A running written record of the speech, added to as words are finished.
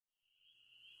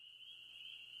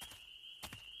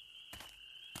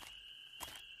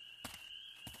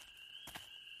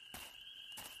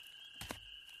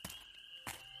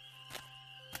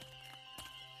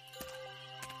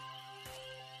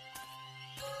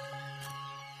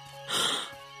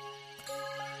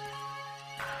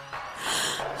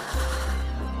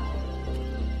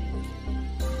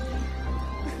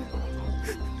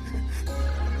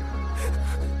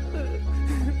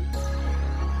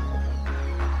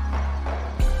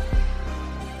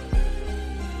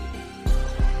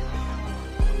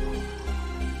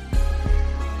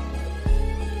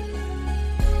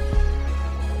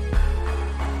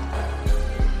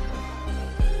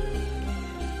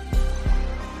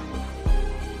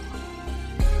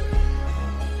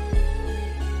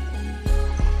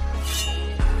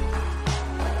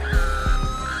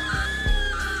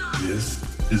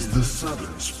is the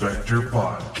Southern Spectre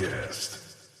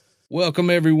Podcast. Welcome,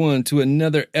 everyone, to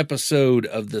another episode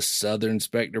of the Southern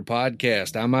Spectre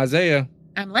Podcast. I'm Isaiah.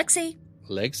 I'm Lexi.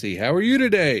 Lexi, how are you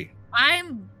today?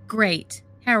 I'm great.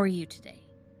 How are you today?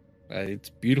 It's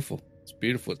beautiful. It's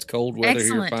beautiful. It's cold weather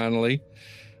Excellent. here finally.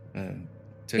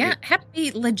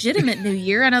 Happy legitimate New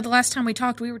Year. I know the last time we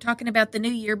talked, we were talking about the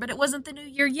New Year, but it wasn't the New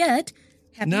Year yet.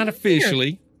 Not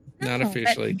officially. Not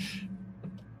officially.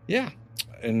 Yeah.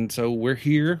 And so we're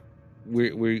here.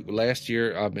 Last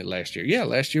year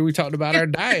we talked about our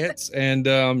diets, and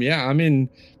I'm in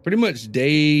pretty much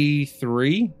day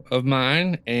 3 of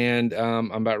mine, and I'm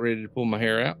about ready to pull my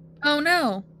hair out. Oh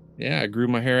no. Yeah, I grew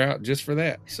my hair out just for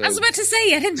that. So I was about to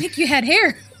say, I didn't think you had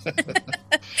hair.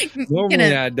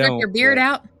 normally I don't. Rip your beard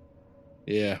out?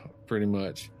 Yeah, pretty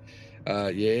much.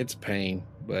 It's a pain,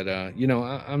 but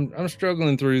I'm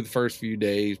struggling through the first few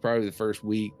days, probably the first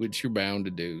week, which you're bound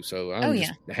to do. So I'm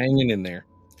just hanging in there.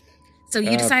 So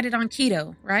you decided on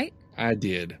keto, right? I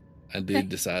did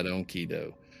decide on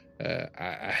keto.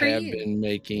 I have been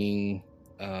making,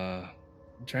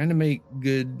 trying to make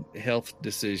good health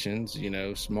decisions,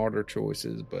 smarter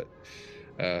choices, but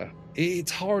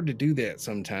it's hard to do that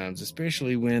sometimes,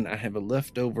 especially when I have a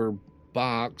leftover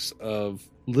box of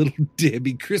Little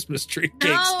Debbie Christmas tree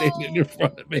cakes standing in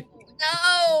front of me.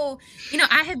 No.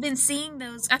 I have been seeing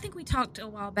those. I think we talked a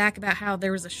while back about how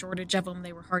there was a shortage of them.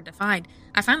 They were hard to find.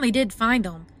 I finally did find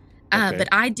them, but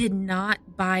I did not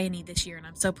buy any this year, and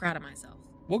I'm so proud of myself.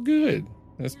 Well, good.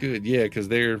 That's good. Yeah, because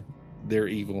they're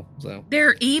evil. So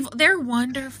they're evil. They're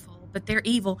wonderful, but they're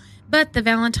evil. But the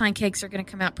Valentine cakes are going to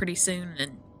come out pretty soon,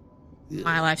 and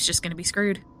my life's just going to be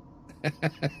screwed.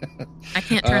 I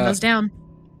can't turn those down.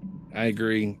 I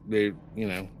agree. They're,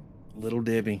 Little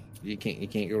Debbie. You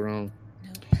can't go wrong.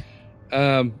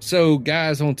 Nope. So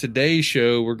guys, on today's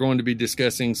show, we're going to be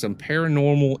discussing some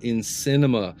paranormal in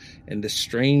cinema and the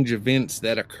strange events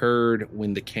that occurred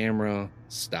when the camera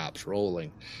stops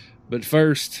rolling. But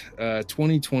first,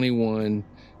 2021,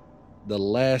 the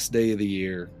last day of the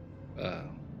year,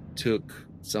 took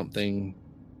something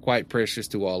quite precious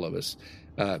to all of us.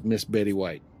 Miss Betty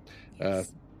White.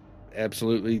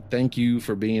 Absolutely. Thank you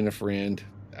for being a friend.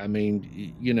 I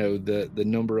mean, the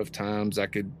number of times I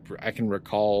can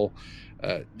recall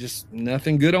just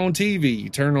nothing good on TV. You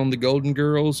turn on the Golden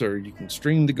Girls, or you can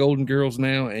stream the Golden Girls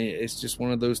now, and it's just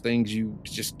one of those things you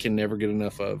just can never get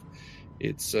enough of.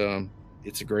 It's a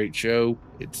great show.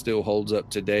 It still holds up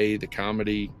today. The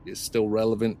comedy is still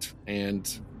relevant, and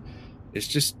it's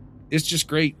just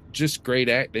great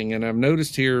acting. And I've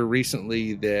noticed here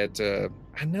recently that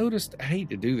I hate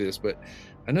to do this, but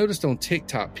I noticed on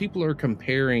TikTok, people are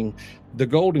comparing the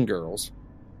Golden Girls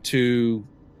to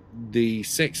the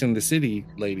Sex and the City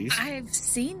ladies. I've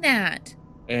seen that.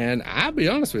 And I'll be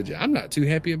honest with you, I'm not too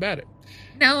happy about it.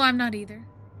 No, I'm not either.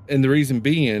 And the reason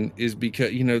being is because,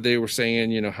 they were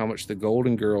saying, how much the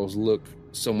Golden Girls look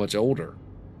so much older.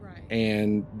 Right.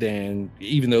 And then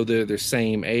even though they're the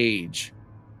same age,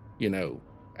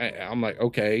 I'm like,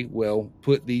 okay, well,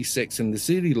 put these Sex and the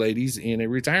City ladies in a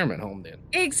retirement home then.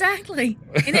 Exactly.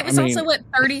 And it was also,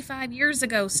 35 years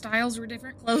ago? Styles were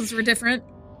different, clothes were different.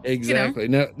 Exactly.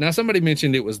 Now somebody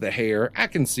mentioned it was the hair. I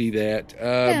can see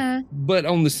that. But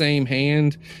on the same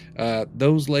hand,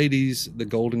 those ladies, the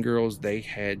Golden Girls, they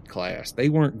had class. They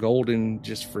weren't golden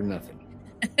just for nothing.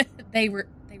 They were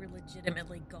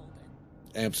legitimately golden.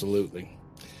 Absolutely.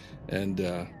 And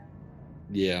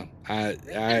I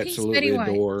absolutely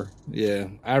adore. Yeah,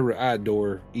 I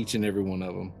adore each and every one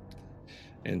of them.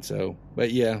 And so,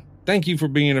 but yeah, thank you for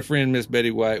being a friend, Miss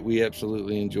Betty White. We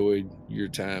absolutely enjoyed your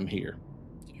time here.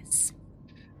 Yes.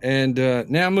 And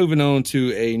now moving on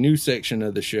to a new section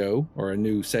of the show, or a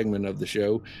new segment of the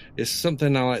show, is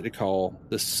something I like to call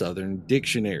the Southern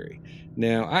Dictionary.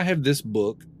 Now, I have this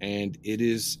book, and it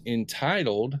is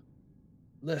entitled,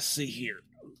 let's see here.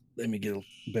 Let me get a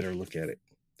better look at it.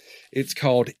 It's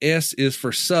called S is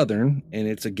for Southern, and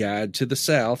it's a guide to the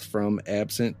South from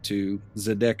absent to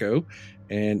Zydeco,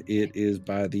 and it is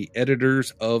by the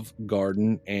editors of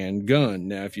Garden and Gun.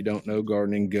 Now, if you don't know,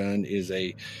 Garden and Gun is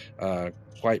a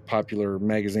quite popular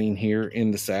magazine here in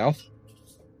the South.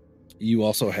 You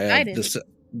also have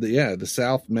the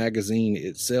South magazine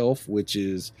itself, which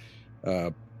is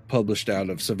published out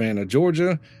of Savannah,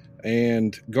 Georgia,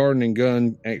 and Garden and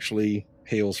Gun actually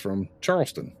hails from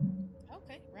Charleston.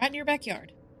 Right in your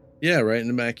backyard. Yeah, right in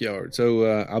the backyard. So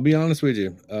I'll be honest with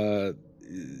you.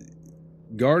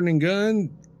 Garden and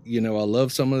Gun, I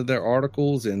love some of their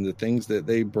articles and the things that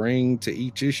they bring to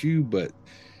each issue, but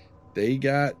they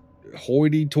got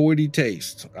hoity-toity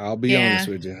taste. I'll be honest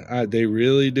with you. They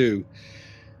really do.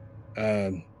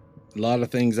 A lot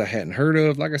of things I hadn't heard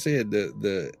of. Like I said,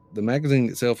 the magazine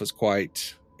itself is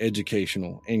quite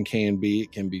educational and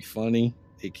it can be funny.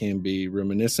 It can be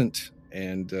reminiscent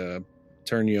and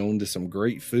turn you on to some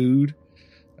great food.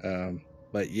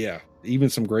 But yeah, even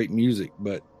some great music,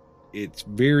 but it's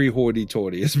very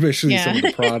hoity-toity, especially some of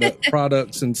the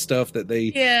products and stuff that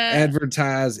they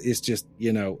advertise. It's just,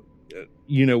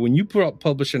 when you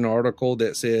publish an article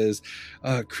that says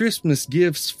Christmas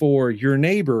gifts for your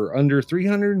neighbor under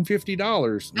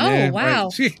 $350. Oh, wow.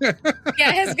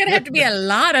 It's going to have to be a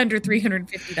lot under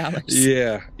 $350.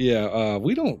 Yeah.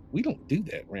 We don't do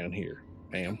that around here,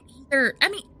 ma'am. I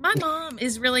mean, my mom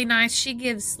is really nice. She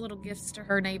gives little gifts to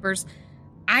her neighbors.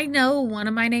 I know one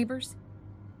of my neighbors,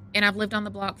 and I've lived on the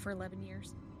block for 11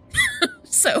 years.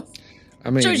 So, I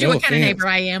mean, shows you what kind of neighbor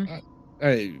I am.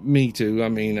 Me too. I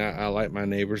mean, I like my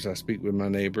neighbors. I speak with my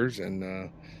neighbors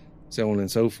and so on and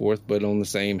so forth. But on the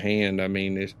same hand, I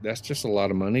mean, that's just a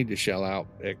lot of money to shell out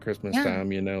at Christmas time,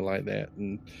 like that.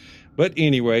 But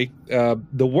anyway,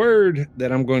 the word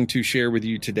that I'm going to share with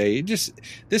you today, this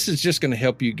is just going to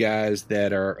help you guys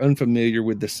that are unfamiliar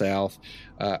with the South,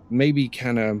 maybe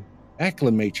kind of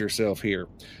acclimate yourself here.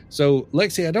 So,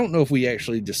 Lexi, I don't know if we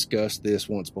actually discussed this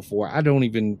once before. I don't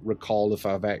even recall if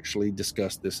I've actually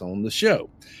discussed this on the show.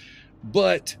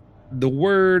 But the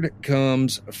word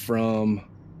comes from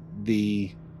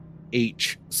the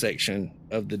H section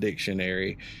of the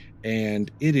dictionary, and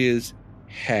it is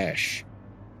hash.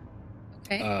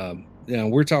 Okay. Now,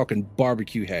 we're talking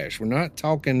barbecue hash. We're not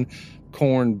talking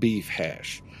corned beef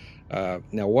hash.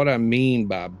 Now, what I mean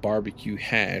by barbecue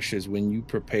hash is when you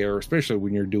prepare, especially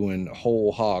when you're doing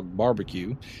whole hog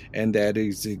barbecue, and that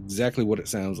is exactly what it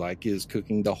sounds like, is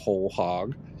cooking the whole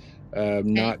hog,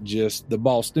 not just the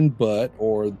Boston butt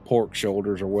or pork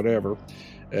shoulders or whatever.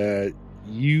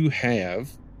 You have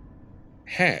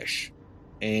hash,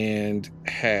 and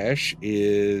hash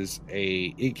is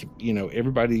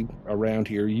everybody around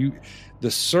here,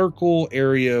 the circle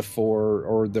area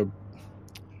or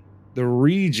the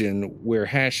region where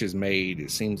hash is made,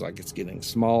 it seems like it's getting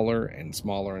smaller and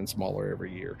smaller and smaller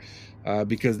every year,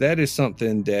 because that is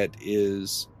something that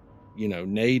is,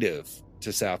 native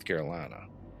to South Carolina.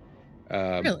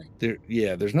 Really?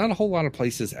 There's not a whole lot of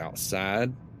places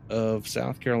outside of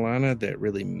South Carolina that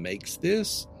really makes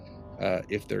this.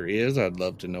 If there is, I'd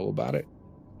love to know about it.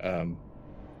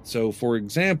 So, for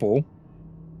example,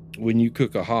 when you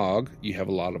cook a hog, you have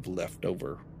a lot of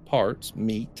leftover parts,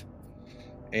 meat,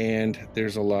 and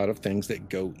there's a lot of things that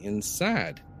go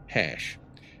inside hash.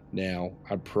 Now,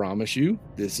 I promise you,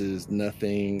 this is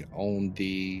nothing on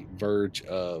the verge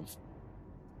of,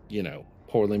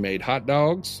 poorly made hot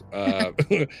dogs,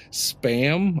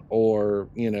 spam, or,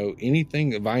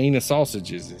 anything, Vienna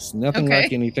sausages. It's nothing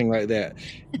like anything like that.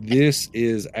 This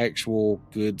is actual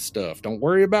good stuff. Don't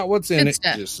worry about what's in it.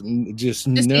 Just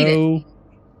know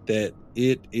that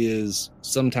it is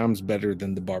sometimes better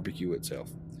than the barbecue itself.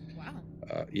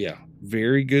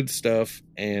 Very good stuff.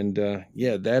 And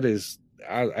that is,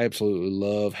 I absolutely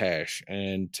love hash.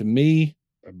 And to me,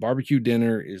 a barbecue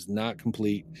dinner is not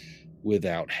complete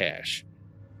without hash.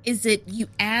 Is it you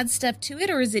add stuff to it,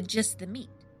 or is it just the meat?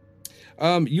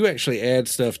 You actually add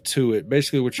stuff to it.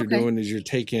 Basically what you're doing is you're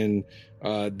taking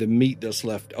the meat that's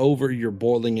left over, you're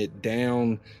boiling it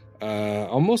down,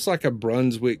 almost like a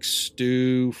Brunswick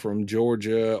stew from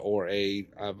Georgia, or I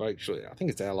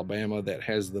think it's Alabama that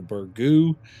has the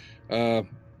burgoo.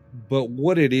 But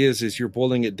what it is you're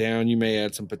boiling it down. You may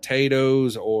add some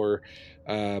potatoes or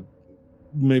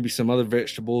maybe some other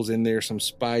vegetables in there, some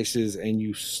spices, and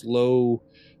you slow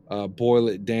boil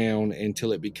it down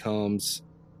until it becomes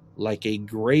like a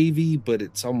gravy, but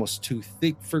it's almost too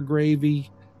thick for gravy.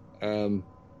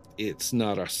 It's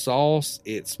not a sauce.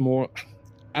 It's more,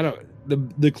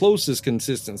 the closest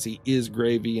consistency is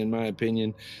gravy in my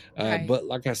opinion. But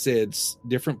like I said,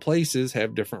 different places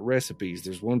have different recipes.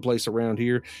 There's one place around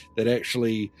here that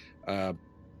actually,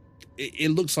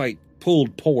 it looks like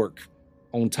pulled pork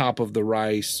on top of the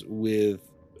rice with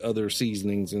other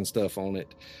seasonings and stuff on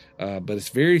it. But it's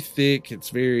very thick. It's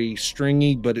very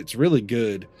stringy, but it's really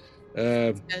good.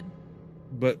 Good.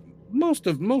 But most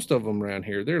of them around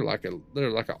here, it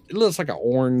looks like an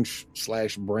orange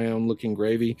 / brown looking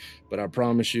gravy, but I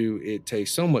promise you it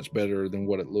tastes so much better than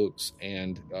what it looks.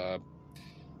 And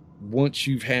once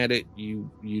you've had it, you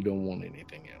don't want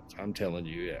anything else. I'm telling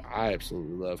you, I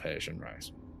absolutely love hash and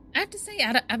rice. I have to say,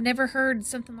 I've never heard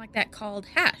something like that called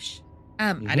hash.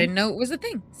 I didn't know it was a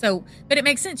thing. So, but it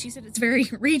makes sense. You said it's very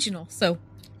regional, so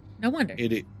no wonder.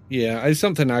 It's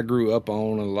something I grew up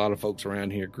on. A lot of folks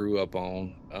around here grew up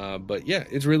on. But yeah,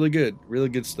 it's really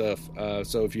good stuff.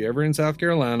 So if you're ever in South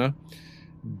Carolina,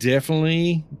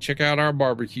 definitely check out our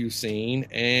barbecue scene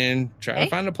and try to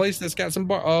find a place that's got some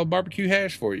barbecue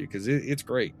hash for you, because it's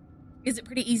great. Is it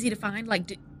pretty easy to find?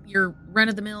 Like your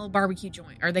run-of-the-mill barbecue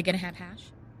joint, are they going to have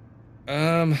hash?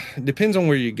 Depends on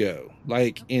where you go.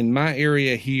 Like in my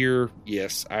area here,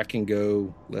 yes, I can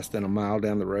go less than a mile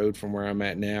down the road from where I'm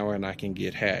at now and I can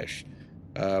get hash.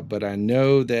 But I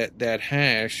know that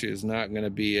hash is not going to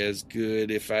be as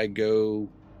good if I go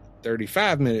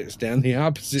 35 minutes down the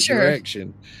opposite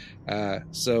direction.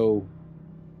 So,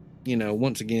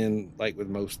 once again, like with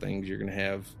most things, you're going to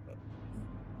have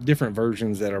different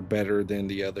versions that are better than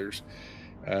the others.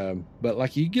 But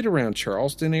like you get around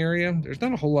Charleston area, there's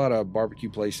not a whole lot of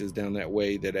barbecue places down that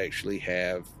way that actually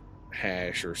have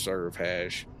hash or serve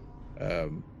hash.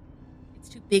 It's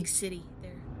too big city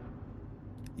there.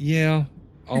 Yeah,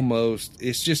 almost.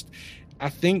 It's just, I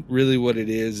think really what it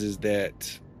is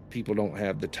that people don't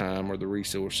have the time or the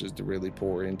resources to really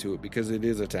pour into it, because it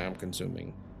is a time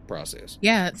consuming process.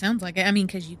 Yeah, it sounds like it. I mean,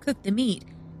 because you cook the meat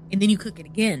and then you cook it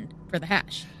again for the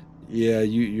hash. Yeah,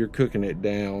 you're cooking it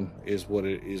down is what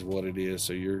it is.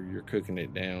 So you're cooking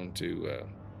it down to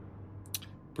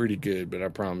pretty good, but I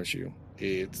promise you,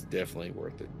 it's definitely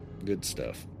worth it. Good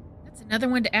stuff. That's another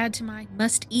one to add to my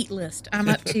must-eat list. I'm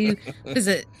up to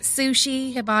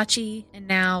sushi, hibachi, and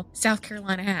now South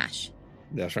Carolina hash.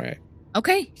 That's right.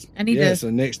 Okay, I need to. So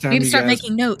next time you start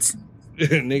making notes.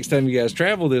 Next time you guys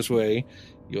travel this way,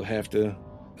 you'll have to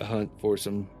hunt for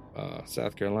some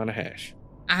South Carolina hash.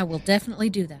 I will definitely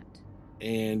do that.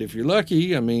 And if you're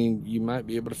lucky, I mean, you might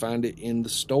be able to find it in the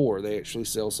store. They actually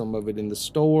sell some of it in the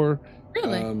store.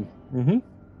 Really?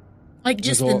 Like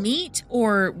just the meat,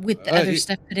 or with the other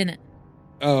stuff put in it?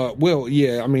 Well,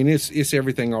 yeah. I mean, it's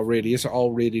everything already. It's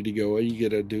all ready to go. All you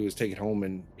got to do is take it home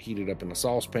and heat it up in a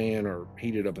saucepan or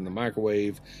heat it up in the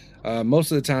microwave.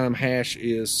 Most of the time, hash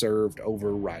is served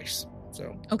over rice.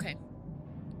 So okay,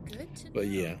 good to know. But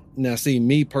yeah, now see,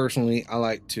 me personally, I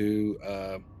like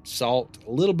to salt,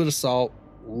 a little bit of salt,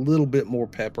 a little bit more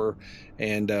pepper,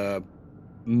 and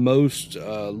most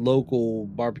local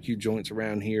barbecue joints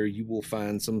around here, you will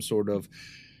find some sort of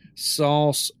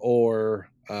sauce or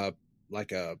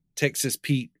like a Texas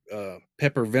Pete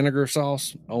pepper vinegar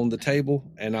sauce on the table,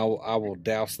 and I will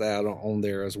douse that on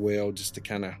there as well, just to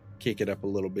kind of kick it up a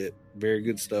little bit. Very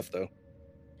good stuff, though.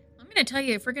 I'm going to tell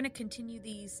you, if we're going to continue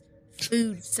these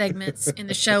food segments in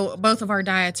the show, both of our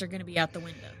diets are going to be out the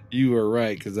window. You are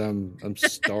right, because I'm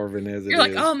starving as it is. You're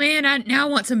like, oh man, I now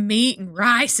want some meat and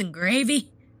rice and gravy.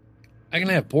 I can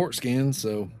have pork skins,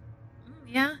 so.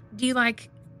 Yeah. Do you like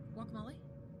guacamole?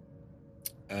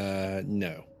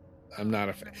 No. I'm not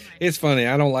a fan. It's funny,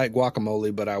 I don't like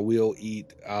guacamole, but I will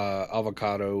eat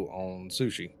avocado on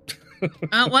sushi.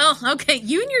 Well, okay.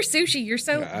 You and your sushi, you're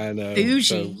so I know.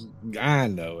 bougie. So, I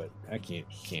know it. I can't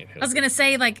help it. I was going to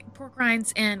say, like, pork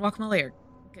rinds and guacamole are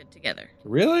good together.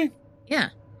 Really? Yeah.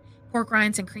 Pork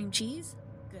rinds and cream cheese,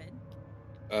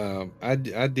 good.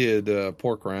 I did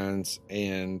pork rinds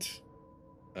and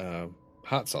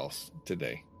hot sauce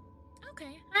today.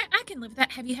 Okay, I can live with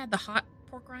that. Have you had the hot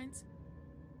pork rinds?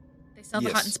 They sell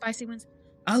the hot and spicy ones.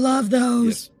 I love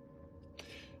those.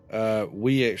 Yes.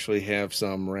 We actually have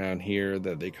some around here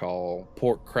that they call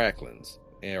pork cracklings,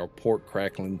 or pork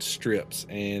crackling strips,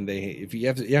 and you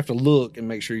have to look and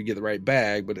make sure you get the right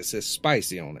bag, but it says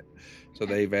spicy on it. So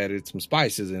they've added some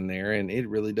spices in there, and it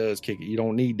really does kick it. You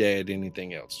don't need to add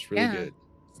anything else. It's really good.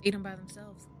 Just eat them by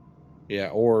themselves. Yeah,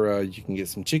 or you can get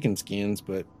some chicken skins,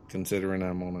 but considering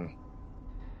I'm on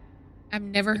I've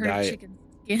never heard of chicken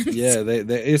skins. Yeah,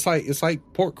 it's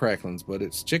like pork cracklings, but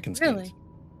it's chicken skins. Really?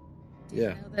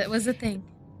 Yeah. That was a thing.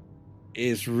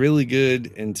 It's really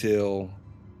good until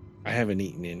I haven't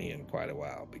eaten any in quite a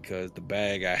while, because the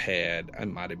bag I had, it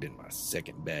might have been my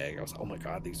second bag. I was like, oh my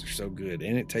God, these are so good.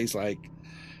 And it tastes like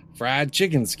fried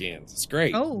chicken skins. It's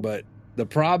great. Oh. But the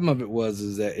problem of it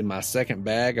is that in my second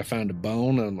bag, I found a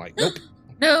bone, and I'm like, nope.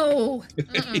 No.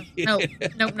 No.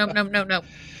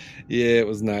 Yeah, it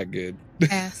was not good.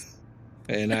 Pass.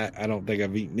 And I don't think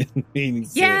I've eaten any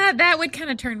since. Yeah, that would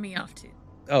kind of turn me off too.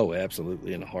 Oh,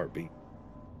 absolutely, in a heartbeat.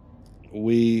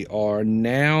 We are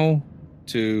now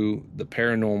to the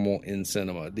paranormal in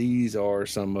cinema. These are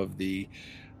some of the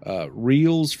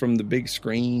reels from the big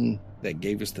screen that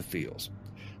gave us the feels.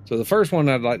 So the first one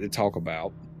I'd like to talk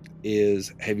about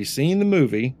is, have you seen the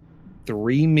movie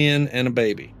 3 Men and a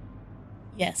Baby?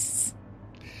 Yes.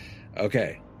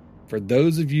 Okay. For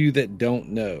those of you that don't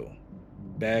know,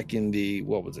 back in the,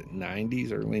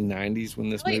 90s, early 90s when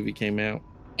this movie came out?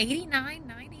 89,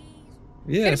 90s?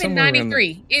 Yeah, could have been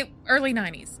 93. Early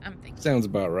 90s, I'm thinking. Sounds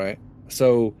about right.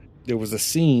 So there was a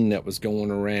scene that was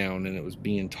going around and it was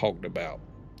being talked about.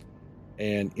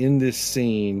 And in this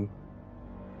scene,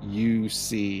 you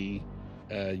see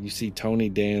Tony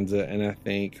Danza, and I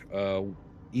think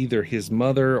either his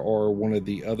mother or one of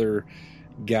the other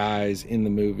guys in the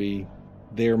movie,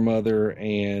 their mother,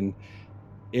 and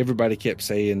everybody kept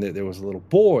saying that there was a little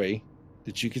boy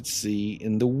that you could see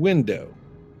in the window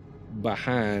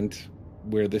behind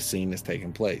where the scene is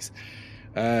taking place.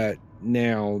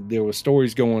 Now, there were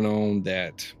stories going on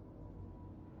that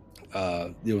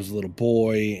there was a little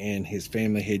boy and his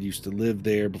family had used to live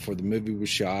there before the movie was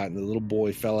shot, and the little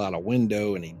boy fell out a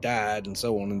window and he died, and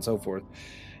so on and so forth.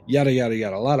 Yada, yada,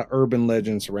 yada. A lot of urban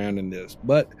legends surrounding this.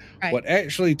 But what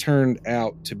actually turned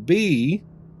out to be,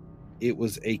 it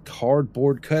was a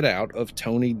cardboard cutout of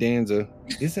Tony Danza.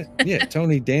 Is it? Yeah,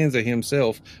 Tony Danza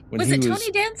himself. Was it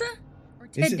Tony Danza or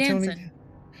Ted Danson?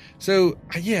 So,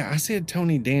 yeah, I said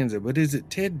Tony Danza, but is it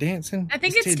Ted Danson? I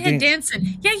think it's Ted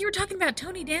Danson. Yeah, you were talking about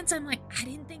Tony Danza. I'm like, I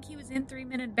didn't think he was in 3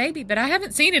 Minute Baby, but I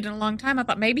haven't seen it in a long time. I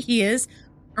thought maybe he is.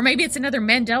 Or maybe it's another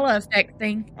Mandela effect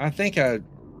thing. I think I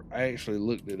actually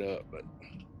looked it up, but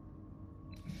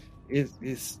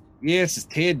it's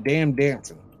Ted Damn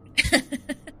Danson.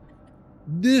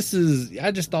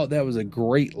 I just thought that was a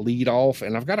great lead off,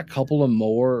 and I've got a couple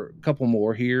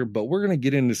more here, but we're going to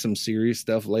get into some serious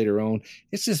stuff later on.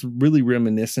 It's just really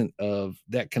reminiscent of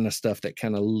that kind of stuff that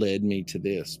kind of led me to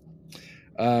this.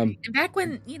 And back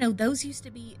when, those used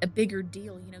to be a bigger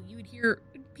deal, you would hear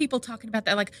people talking about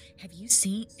that, like, have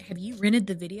you rented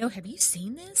the video? Have you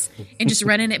seen this? And just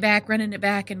running it back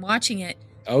and watching it.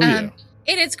 Oh, yeah.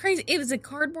 And it's crazy. It was a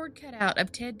cardboard cutout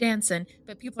of Ted Danson,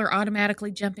 but people are automatically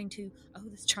jumping to, oh,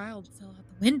 this child fell out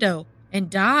the window and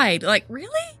died. Like, really?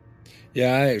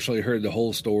 Yeah, I actually heard the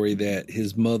whole story that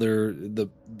his mother, the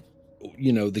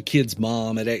kid's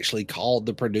mom, had actually called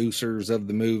the producers of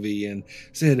the movie and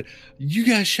said, "You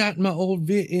guys shot in my old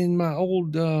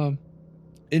town,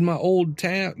 in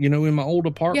my old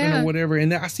apartment or whatever,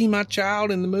 and I see my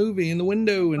child in the movie in the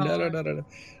window and da da da da."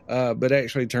 But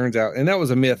actually turns out, and that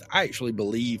was a myth I actually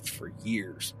believed for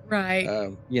years.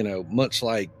 Right. Much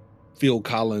like Phil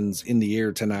Collins in The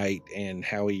Air Tonight, and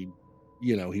how he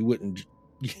wouldn't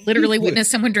literally witness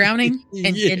someone drowning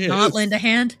and did not lend a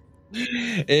hand.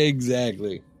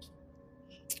 Exactly.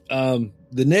 The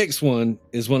next one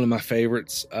is one of my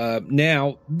favorites.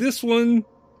 Now, this one,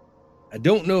 I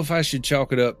don't know if I should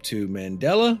chalk it up to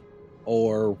Mandela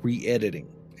or re-editing.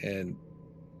 And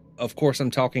of course,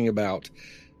 I'm talking about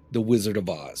The Wizard of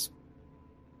Oz.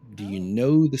 Do you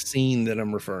know the scene that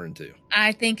I'm referring to?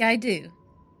 I think I do.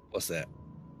 What's that?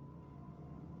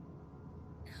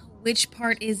 Which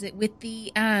part is it? With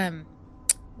the,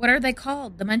 what are they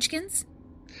called? The Munchkins?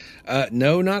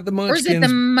 No, not the Munchkins. Or is it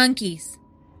the monkeys?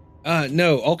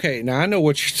 No. Okay. Now I know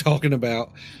what you're talking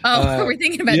about. Oh, we're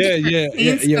thinking about scenes? Yeah.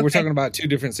 Okay. We're talking about two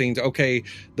different scenes. Okay.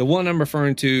 The one I'm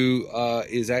referring to,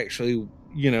 is actually,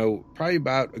 probably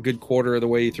about a good quarter of the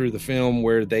way through the film,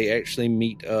 where they actually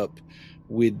meet up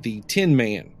with the Tin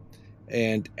Man.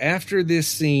 And after this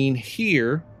scene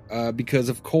here, because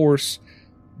of course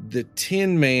the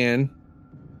Tin Man,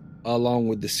 along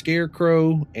with the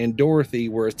Scarecrow and Dorothy,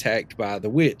 were attacked by the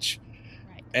witch.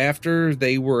 Right. After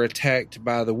they were attacked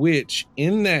by the witch,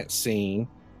 in that scene,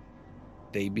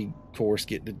 they of course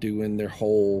get to doing their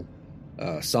whole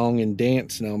song and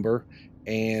dance number.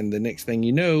 And the next thing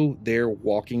you know, they're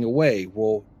walking away.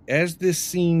 Well, as this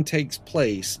scene takes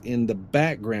place, in the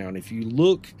background, if you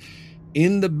look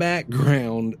in the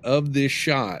background of this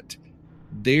shot,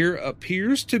 there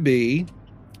appears to be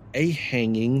a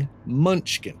hanging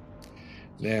munchkin.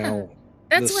 Now,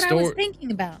 that's what I was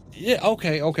thinking about. Yeah,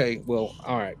 okay. Well,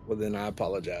 all right. Well, then I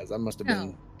apologize. I must have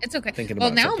been. It's okay. Thinking well,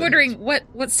 about now I'm wondering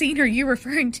what scene are you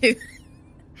referring to?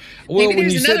 Well, maybe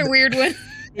there's another weird one.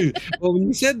 Well, when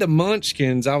you said the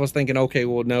Munchkins, I was thinking, okay,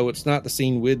 well, no, it's not the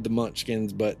scene with the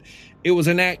Munchkins, but it was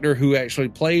an actor who actually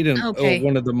played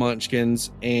one of the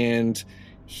Munchkins, and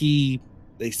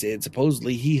they said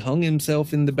supposedly he hung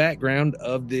himself in the background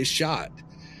of this shot.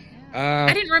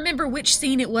 I didn't remember which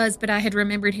scene it was, but I had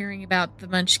remembered hearing about the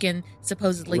Munchkin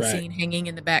supposedly seen hanging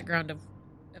in the background of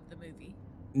the movie.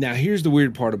 Now, here's the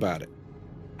weird part about it.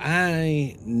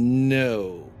 I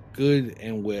know good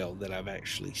and well that I've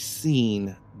actually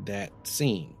seen that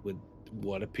scene with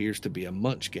what appears to be a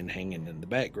munchkin hanging in the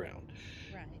background.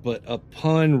 Right. But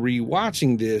upon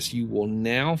rewatching this, you will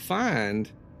now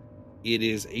find it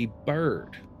is a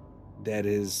bird that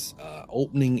is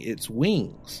opening its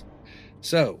wings.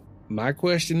 So my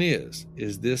question is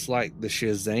this like the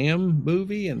Shazam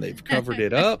movie and they've covered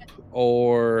it up,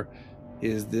 or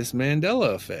is this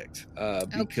Mandela effect?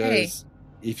 Because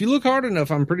if you look hard enough,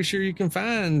 I'm pretty sure you can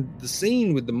find the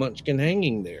scene with the munchkin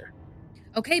hanging there.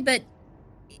 Okay, but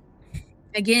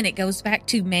again, it goes back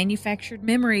to manufactured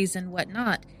memories and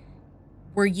whatnot.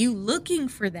 Were you looking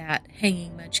for that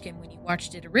hanging munchkin when you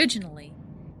watched it originally?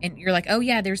 And you're like, oh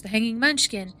yeah, there's the hanging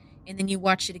munchkin. And then you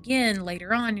watch it again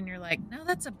later on and you're like, no,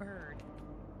 that's a bird.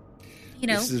 You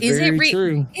know, is it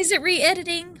true. Is it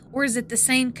re-editing or is it the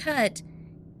same cut,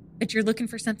 but you're looking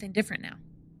for something different now?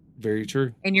 Very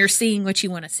true. And you're seeing what you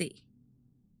want to see.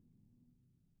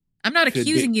 I'm not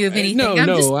accusing you of anything.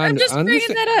 No, I'm just bringing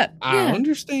that up. I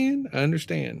understand.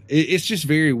 It's just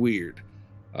very weird.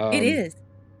 It is.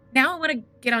 Now I want to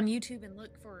get on YouTube and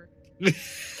look for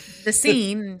the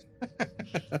scene.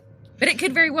 But it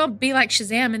could very well be like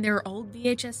Shazam, and there are old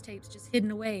VHS tapes just hidden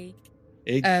away.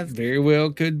 It very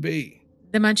well could be.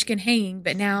 The munchkin hanging,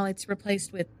 but now it's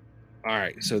replaced with... All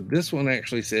right, so this one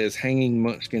actually says hanging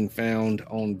munchkin found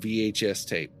on VHS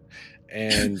tape.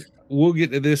 And we'll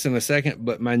get to this in a second,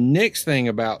 but my next thing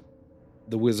about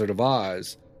The Wizard of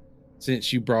Oz,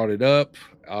 since you brought it up,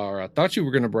 or I thought you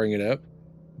were going to bring it up,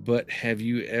 but have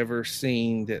you ever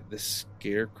seen that the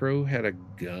Scarecrow had a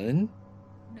gun?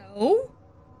 No.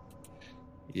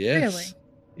 Yes. Really?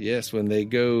 Yes, when they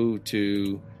go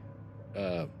to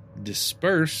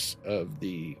disperse of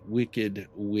the Wicked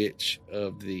Witch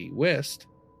of the West.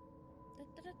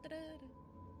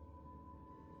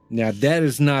 Now, that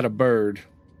is not a bird.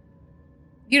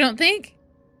 You don't think?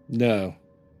 No.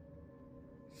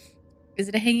 Is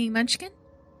it a hanging munchkin?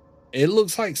 It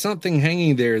looks like something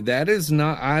hanging there. That is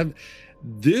not...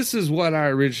 This is what I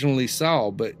originally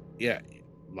saw, but yeah,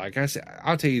 like I said,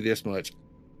 I'll tell you this much.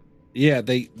 Yeah,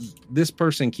 this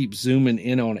person keeps zooming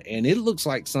in on it, and it looks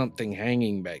like something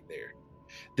hanging back there.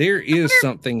 There is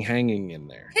something hanging in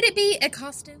there. Could it be a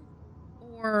costume?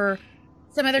 Or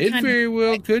some other kind of... It very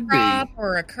well could be.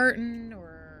 Or a curtain,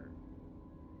 or...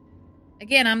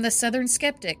 Again, I'm the Southern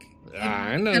skeptic.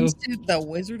 I know. When it comes to The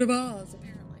Wizard of Oz,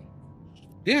 apparently.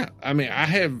 Yeah, I mean, I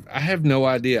have no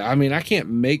idea. I mean, I can't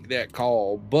make that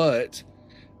call, but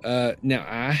now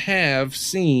I have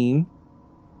seen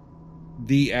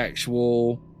the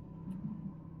actual...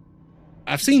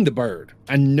 I've seen the bird.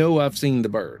 I know I've seen the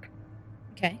bird.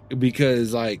 Okay.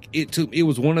 Because like it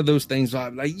was one of those things where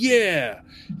I'm like, yeah,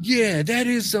 that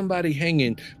is somebody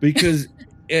hanging. Because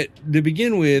to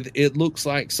begin with, it looks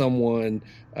like someone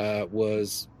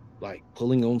was like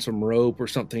pulling on some rope or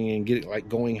something and getting like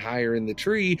going higher in the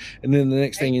tree. And then the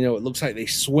next thing you know, it looks like they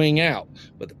swing out.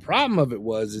 But the problem of it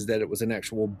is that it was an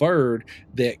actual bird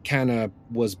that kind of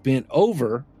was bent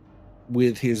over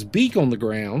with his beak on the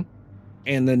ground.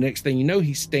 And the next thing you know,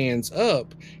 he stands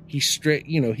up, he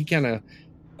kind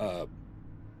of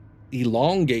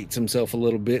elongates himself a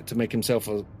little bit to make himself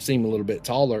seem a little bit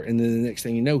taller. And then the next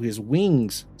thing you know, his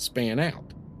wings span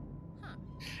out.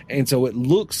 And so it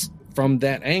looks from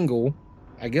that angle,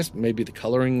 I guess maybe the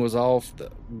coloring was off,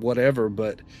 whatever,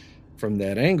 but from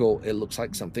that angle, it looks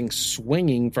like something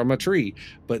swinging from a tree.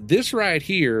 But this right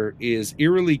here is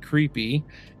eerily creepy,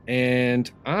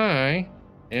 and I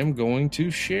am going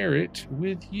to share it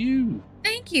with you.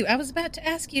 Thank you. I was about to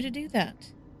ask you to do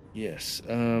that. Yes.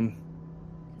 Because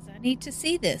I need to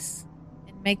see this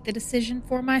and make the decision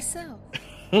for myself.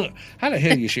 How the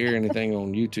hell do you share anything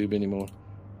on YouTube anymore?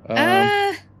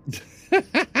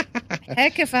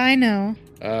 Heck if I know.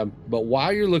 But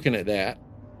while you're looking at that,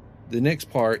 the next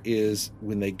part is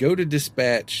when they go to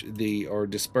disperse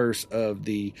of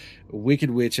the Wicked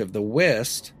Witch of the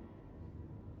West,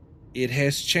 it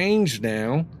has changed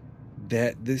now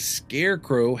that the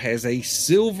Scarecrow has a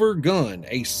silver gun,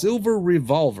 a silver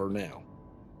revolver now.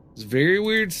 It's very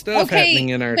weird stuff happening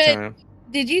in our time.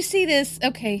 Did you see this?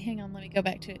 Okay, hang on. Let me go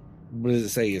back to it. What does it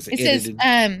say? Is it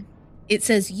edited? It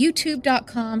says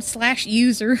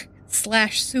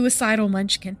youtube.com/user/suicidal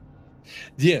munchkin.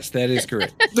 Yes, that is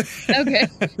correct. Okay.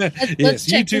 Yes,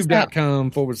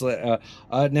 youtube.com/.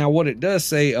 Now, what it does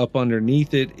say up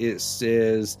underneath it, it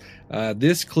says,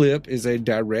 this clip is a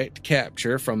direct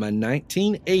capture from a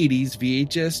 1980s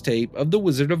VHS tape of The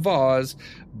Wizard of Oz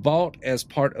bought as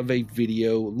part of a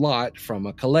video lot from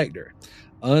a collector.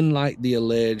 Unlike the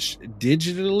alleged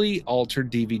digitally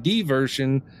altered DVD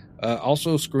version,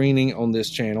 also screening on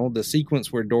this channel, the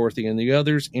sequence where Dorothy and the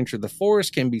others enter the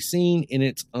forest can be seen in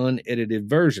its unedited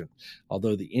version.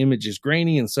 Although the image is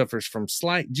grainy and suffers from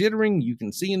slight jittering, you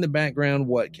can see in the background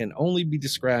what can only be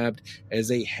described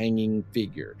as a hanging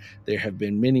figure. There have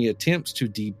been many attempts to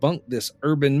debunk this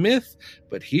urban myth,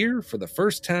 but here, for the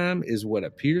first time, is what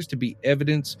appears to be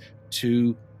evidence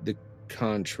to the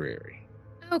contrary.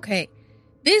 Okay.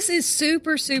 This is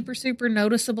super, super, super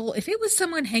noticeable. If it was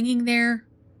someone hanging there,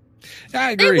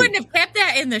 I agree. they wouldn't have kept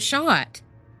that in the shot.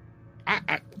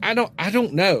 I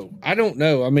don't know.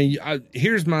 I mean,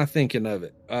 here's my thinking of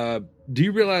it. do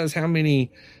you realize how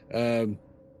many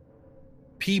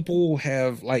people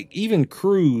have, like, even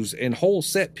crews and whole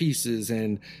set pieces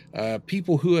and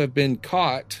people who have been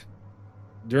caught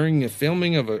during the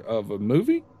filming of a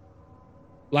movie?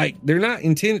 Like, they're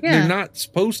not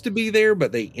supposed to be there,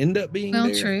 but they end up being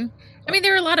there. True. I mean,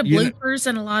 there are a lot of bloopers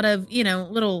and a lot of,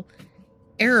 little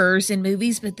errors in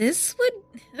movies, but that's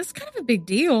kind of a big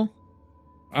deal.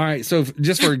 All right. So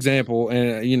just for example,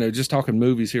 and, just talking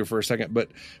movies here for a second, but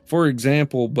for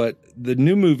example, the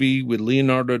new movie with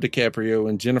Leonardo DiCaprio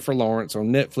and Jennifer Lawrence on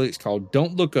Netflix called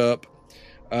Don't Look Up.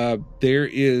 There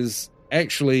is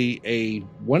actually a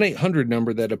 1-800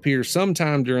 number that appears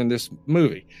sometime during this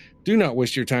movie. Do not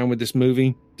waste your time with this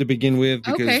movie to begin with,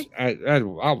 because I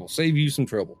will save you some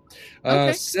trouble.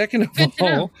 Second of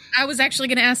all, I was actually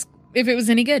going to ask if it was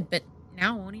any good, but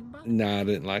now I won't even bother. No, I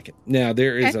didn't like it. Now,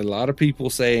 there is a lot of people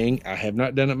saying, I have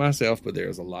not done it myself, but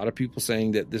there's a lot of people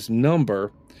saying that this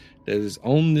number that is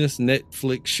on this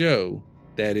Netflix show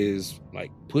that is like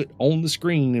put on the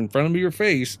screen in front of your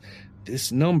face,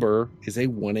 this number is a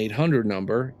 1-800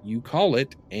 number. You call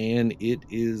it, and it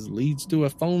leads to a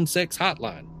phone sex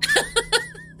hotline.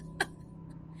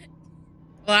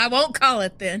 Well, I won't call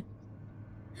it then.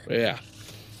 Yeah.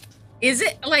 Is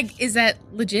that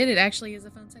legit? It actually is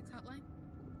a phone sex hotline?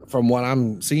 From what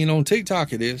I'm seeing on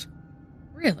TikTok, it is.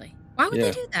 Really? Why would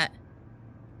they do that?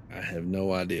 I have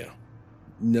no idea.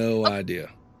 No idea.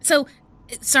 So,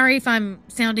 sorry if I'm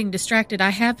sounding distracted.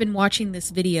 I have been watching this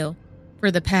video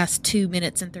for the past 2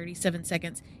 minutes and 37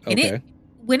 seconds. And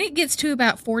when it gets to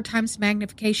about 4 times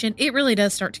magnification, it really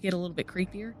does start to get a little bit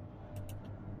creepier.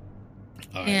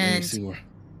 All right, let me see where.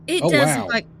 It does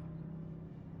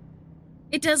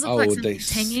look like something's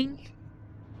hanging.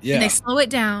 Yeah. And they slow it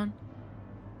down.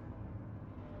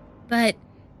 But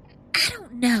I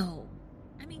don't know.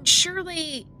 I mean,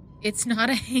 surely it's not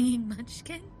a hanging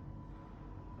munchkin.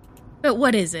 But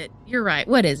what is it? You're right.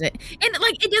 What is it? And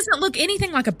it doesn't look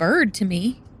anything like a bird to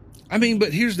me. I mean,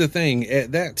 but here's the thing.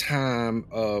 At that time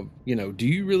of, do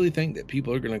you really think that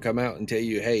people are going to come out and tell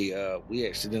you, hey, we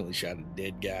accidentally shot a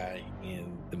dead guy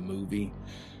in the movie?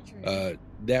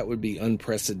 That would be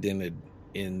unprecedented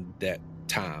in that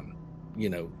time,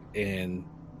 and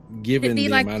given the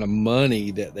amount of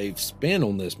money that they've spent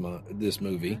on this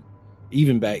movie,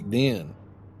 even back then,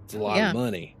 it's a lot of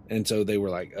money. And so they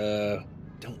were like,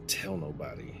 don't tell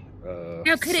nobody.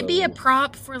 Now, could it be a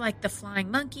prop for the flying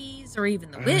monkeys or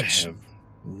even the witch? I have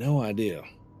no idea.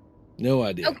 No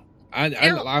idea. Okay.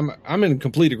 I'm in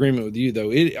complete agreement with you,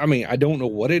 though. I don't know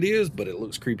what it is, but it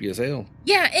looks creepy as hell.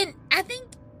 Yeah, and I think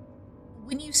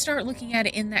when you start looking at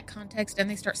it in that context and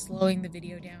they start slowing the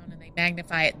video down and they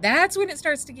magnify it, that's when it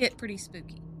starts to get pretty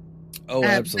spooky. Oh,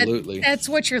 absolutely. That's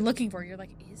what you're looking for. You're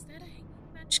like, is that a hanging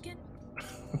munchkin?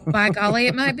 By golly,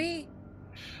 it might be.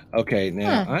 Okay,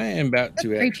 now I am about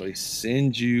to actually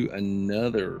send you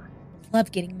another.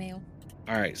 Love getting mail.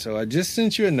 All right, so I just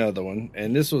sent you another one,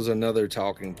 and this was another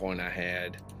talking point I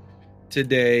had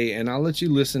today, and I'll let you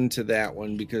listen to that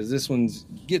one because this one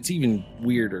gets even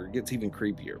weirder, gets even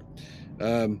creepier.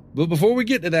 But before we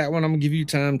get to that one, I'm going to give you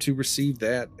time to receive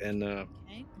that. And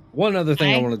one other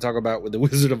thing I want to talk about with the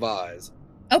Wizard of Oz.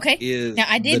 Okay. Now,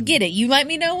 I did get it. You let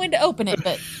me know when to open it,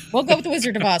 but we'll go with the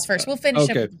Wizard of Oz first. We'll finish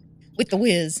up with the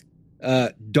Wiz.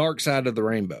 Dark Side of the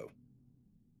Rainbow.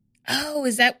 Oh,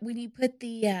 is that when you put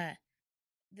the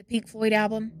Pink Floyd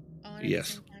album on?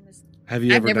 Yes. Have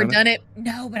you ever done it? I've never done it.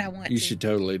 No, but I want to. You should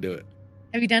totally do it.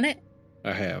 Have you done it?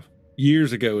 I have.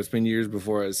 Years ago. It's been years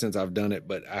since I've done it,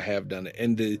 but I have done it.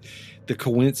 And the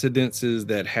coincidences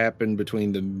that happen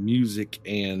between the music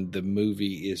and the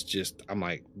movie is just, I'm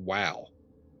like, wow.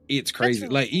 It's crazy.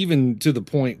 Really even to the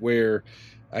point where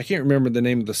I can't remember the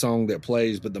name of the song that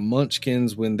plays, but the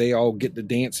Munchkins, when they all get to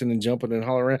dancing and jumping and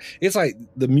hollering around, it's like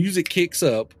the music kicks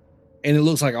up and it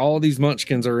looks like all these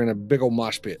Munchkins are in a big old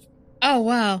mosh pit. Oh,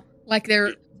 wow. Like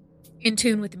they're in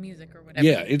tune with the music or whatever.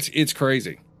 Yeah, it's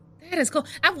crazy. That is cool.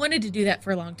 I've wanted to do that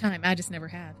for a long time. I just never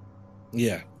have.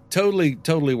 Yeah,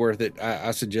 totally worth it.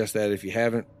 I suggest that if you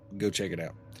haven't, go check it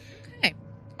out. Okay.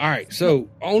 All right, so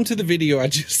on to the video I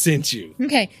just sent you.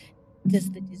 Okay.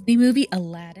 Does the Disney movie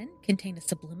Aladdin contain a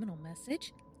subliminal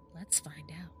message? Let's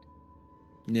find out.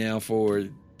 Now, for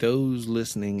those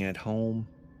listening at home,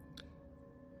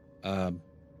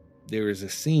 there is a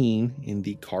scene in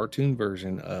the cartoon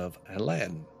version of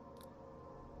Aladdin.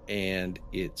 And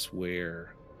it's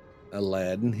where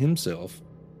Aladdin himself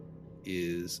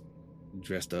is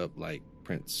dressed up like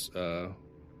Prince Ali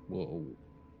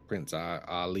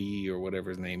or whatever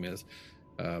his name is.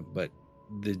 But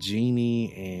the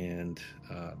genie and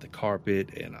the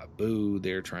carpet and Abu,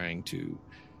 they're trying to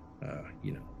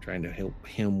trying to help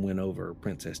him win over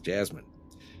Princess Jasmine.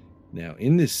 Now,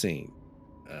 in this scene,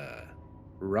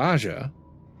 Raja,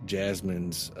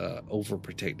 Jasmine's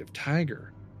overprotective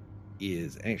tiger,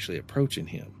 is actually approaching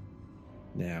him.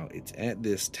 Now, it's at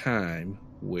this time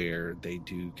where they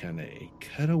do kind of a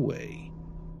cutaway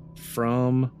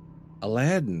from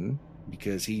Aladdin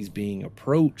because he's being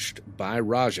approached by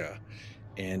Raja.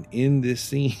 And in this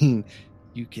scene,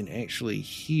 you can actually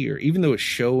hear, even though it's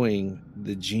showing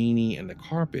the genie and the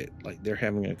carpet like they're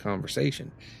having a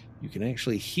conversation, you can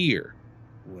actually hear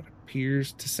what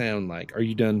appears to sound like. Are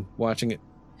you done watching it?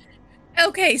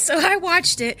 Okay, so I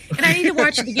watched it, and I need to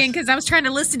watch it again because I was trying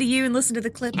to listen to you and listen to the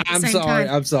clip at the same time.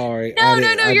 I'm sorry. No, you're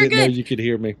good. I didn't know you could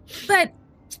hear me. But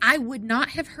I would not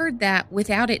have heard that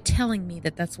without it telling me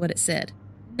that that's what it said.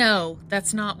 No,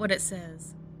 that's not what it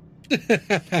says.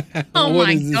 Oh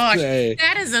my gosh,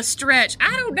 that is a stretch.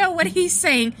 I don't know what he's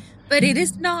saying, but it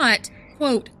is not,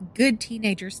 quote, good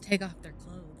teenagers take off their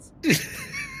clothes.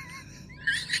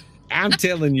 I'm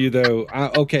telling you, though, I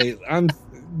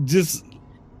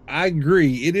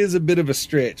agree. It is a bit of a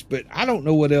stretch, but I don't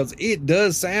know what else. It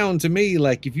does sound to me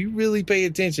like if you really pay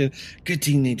attention, good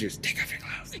teenagers, take off your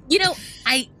clothes. You know,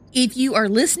 if you are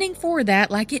listening for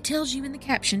that, like it tells you in the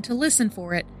caption to listen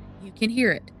for it, you can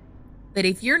hear it. But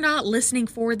if you're not listening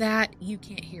for that, you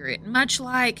can't hear it. Much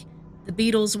like the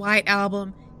Beatles' White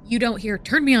Album, you don't hear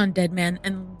Turn Me On, Dead Man,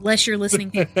 unless you're listening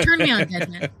for Turn Me On, Dead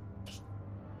Man.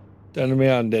 Turn Me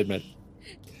On, Dead Man.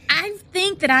 I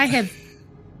think that I have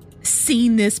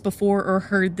seen this before or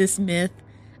heard this myth,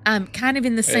 kind of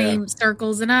in the same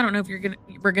circles. And I don't know if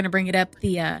we're gonna bring it up.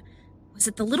 Was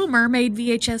it the Little Mermaid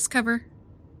VHS cover?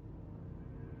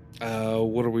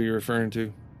 What are we referring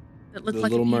to? That looked the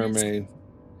like Little Mermaid.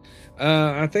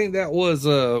 I think that was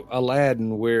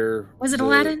Aladdin. Where was it?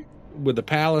 Aladdin with the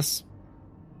palace?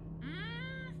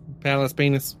 Palace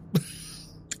penis.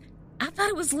 I thought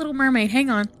it was Little Mermaid.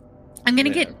 Hang on, I'm gonna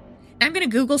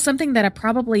Google something that I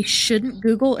probably shouldn't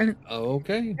Google. And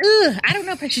okay, I don't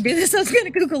know if I should do this. I was gonna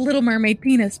Google Little Mermaid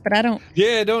penis, but I don't.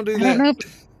 Yeah, don't do that. I don't know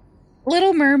if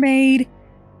Little Mermaid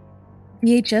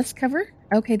VHS cover.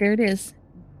 Okay, there it is.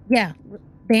 Yeah,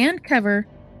 band cover.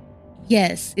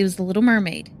 Yes, it was the Little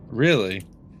Mermaid. Really?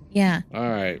 Yeah. All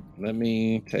right, let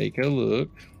me take a look.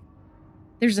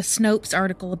 There's a Snopes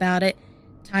article about it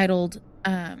titled,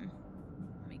 let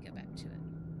me go back to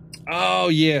it. Oh,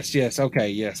 yes. Okay,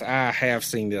 yes, I have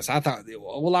seen this. I thought,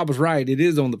 well, I was right. It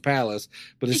is on the palace,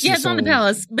 but it's it's on the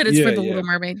palace, but it's for the Little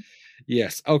Mermaid.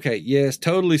 Yes. Okay. Yes.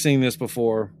 Totally seen this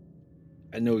before.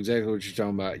 I know exactly what you're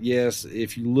talking about. Yes.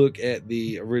 If you look at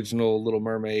the original Little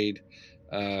Mermaid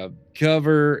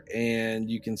cover, and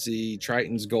you can see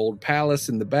Triton's gold palace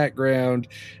in the background,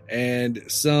 and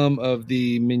some of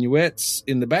the minuets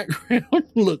in the background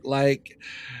look like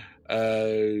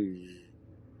penises.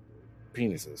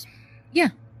 Yeah.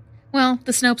 Well,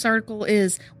 the Snopes article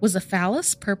was a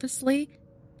phallus purposely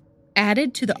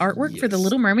added to the artwork for the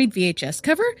Little Mermaid VHS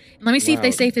cover? And let me see if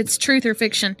they say if it's truth or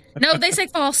fiction. No, they say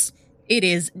false. It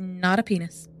is not a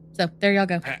penis. So there y'all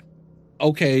go.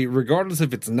 Okay, regardless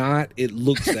if it's not, it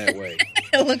looks that way.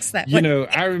 It looks that way. You know,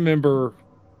 I remember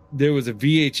there was a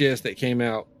VHS that came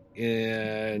out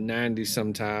in 90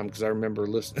 sometime, because I remember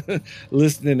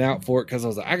listening out for it because I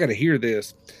was like, I got to hear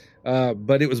this.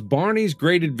 But it was Barney's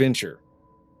Great Adventure.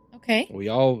 Okay. We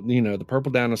all, the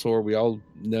purple dinosaur, we all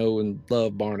know and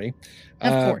love Barney.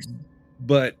 Of course.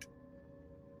 But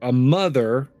a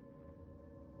mother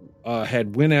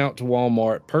had went out to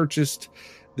Walmart, purchased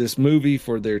this movie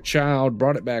for their child,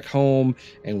 brought it back home,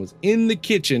 and was in the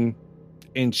kitchen,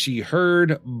 and she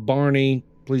heard Barney,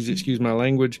 please excuse my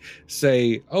language,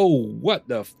 say, "Oh, what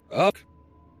the fuck?"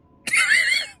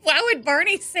 Why would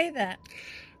Barney say that?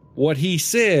 What he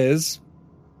says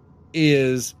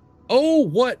is, "Oh,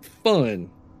 what fun."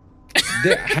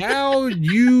 How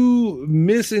you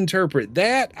misinterpret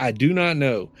that, I do not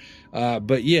know.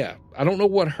 But yeah, I don't know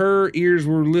what her ears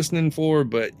were listening for,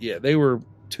 but yeah, they were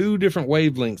two different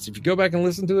wavelengths. If you go back and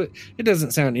listen to it, it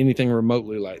doesn't sound anything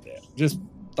remotely like that. Just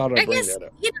thought I'd bring that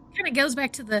up. It kind of goes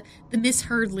back to the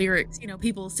misheard lyrics.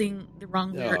 People sing the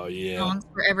wrong lyrics songs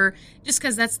forever just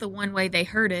because that's the one way they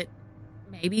heard it.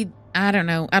 Maybe, I don't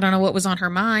know what was on her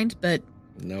mind, but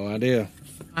no idea.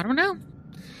 I don't know.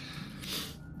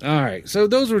 All right, so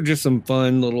those were just some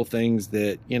fun little things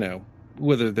that,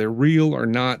 whether they're real or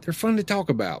not, they're fun to talk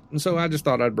about. And so I just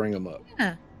thought I'd bring them up.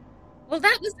 Yeah. Well,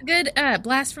 that was a good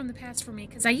blast from the past for me,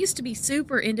 because I used to be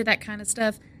super into that kind of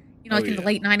stuff, in the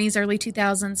late 90s, early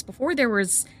 2000s,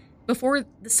 before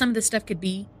some of this stuff could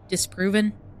be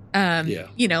disproven.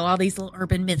 All these little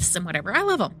urban myths and whatever. I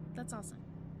love them. That's awesome.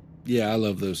 Yeah, I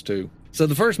love those too. So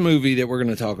the first movie that we're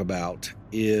going to talk about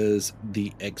is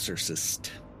The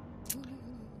Exorcist.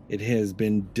 It has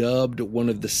been dubbed one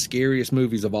of the scariest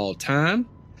movies of all time.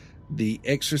 The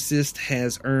Exorcist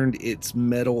has earned its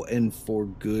medal, and for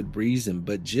good reason,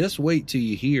 but just wait till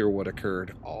you hear what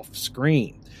occurred off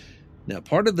screen. Now,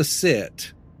 part of the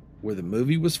set where the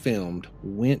movie was filmed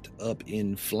went up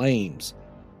in flames.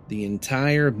 The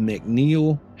entire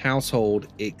McNeil household,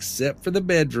 except for the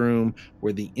bedroom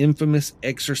where the infamous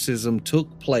exorcism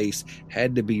took place,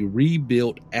 had to be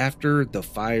rebuilt after the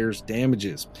fire's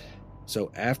damages.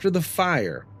 So after the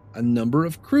fire, a number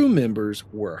of crew members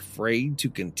were afraid to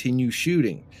continue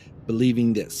shooting,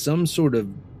 believing that some sort of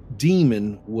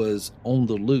demon was on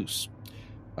the loose.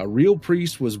 A real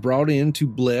priest was brought in to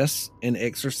bless and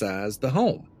exorcise the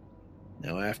home.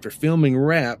 Now, after filming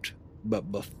wrapped,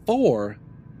 but before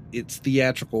its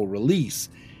theatrical release,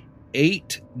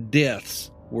 8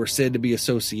 deaths were said to be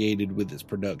associated with its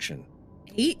production.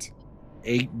 8?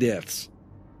 8 deaths.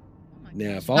 Oh my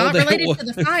Now, gosh. if all Not that related was, to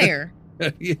the fire.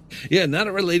 yeah,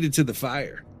 not related to the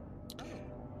fire.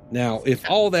 Now, if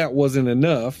all that wasn't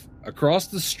enough, across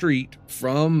the street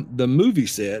from the movie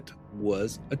set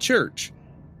was a church.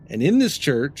 And in this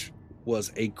church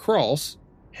was a cross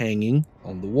hanging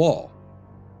on the wall.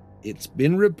 It's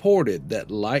been reported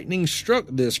that lightning struck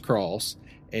this cross,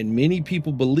 and many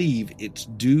people believe it's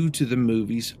due to the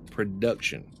movie's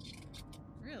production.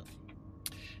 Really?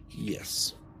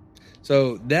 Yes.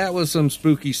 So that was some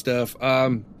spooky stuff.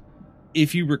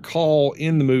 If you recall,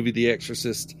 in the movie The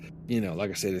Exorcist,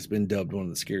 like I said, it's been dubbed one of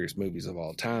the scariest movies of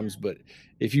all times. But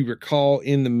if you recall,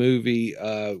 in the movie,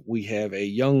 we have a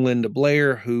young Linda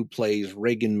Blair who plays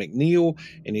Regan McNeil,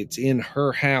 and it's in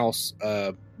her house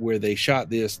where they shot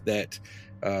this that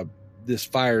this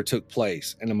fire took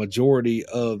place, and a majority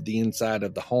of the inside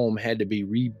of the home had to be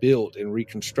rebuilt and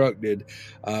reconstructed.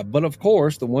 But of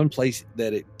course, the one place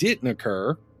that it didn't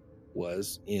occur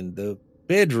was in the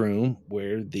bedroom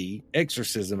where the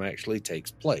exorcism actually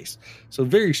takes place. So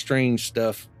very strange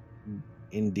stuff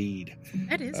indeed.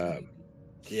 That is weird.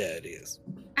 Yeah, it is.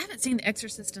 I haven't seen The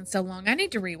Exorcist in so long. I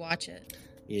need to rewatch it.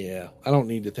 Yeah, I don't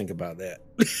need to think about that.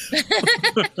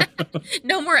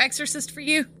 No more Exorcist for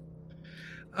you?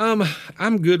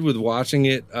 I'm good with watching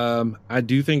it. I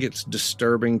do think it's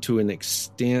disturbing to an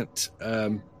extent.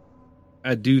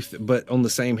 I do, but on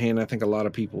the same hand, I think a lot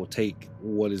of people take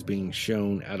what is being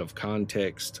shown out of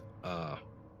context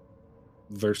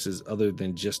versus other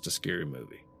than just a scary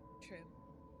movie. True.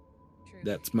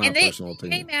 That's my personal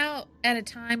opinion. It came out at a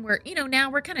time where, now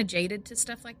we're kind of jaded to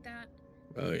stuff like that.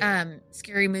 Oh, yeah.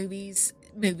 Scary movies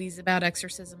about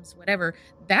exorcisms, whatever.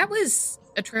 That was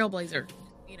a trailblazer,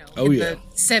 in the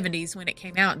 70s when it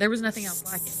came out. There was nothing else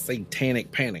like it.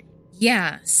 Satanic Panic.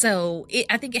 Yeah, so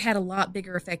I think it had a lot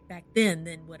bigger effect back then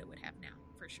than what it would have now,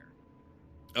 for sure.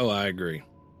 Oh, I agree.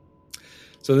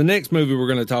 So the next movie we're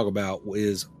going to talk about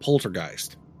is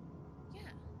Poltergeist.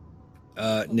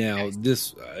 Yeah. Now,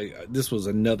 this was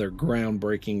another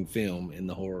groundbreaking film in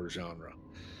the horror genre.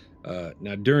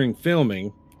 Now, during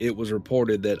filming, it was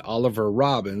reported that Oliver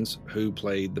Robbins, who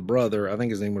played the brother, I think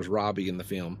his name was Robbie in the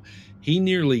film, he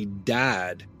nearly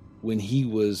died when he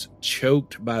was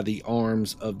choked by the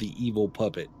arms of the evil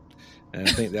puppet. And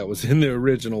I think that was in the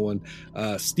original one.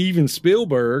 Steven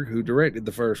Spielberg, who directed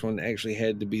the first one, actually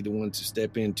had to be the one to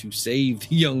step in to save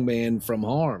the young man from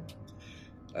harm.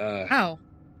 Wow.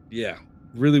 Yeah,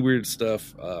 really weird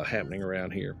stuff happening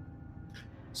around here.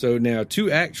 So now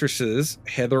 2 actresses,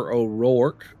 Heather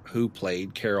O'Rourke, who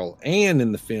played Carol Ann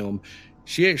in the film,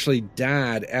 she actually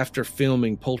died after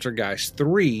filming Poltergeist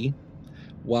 3,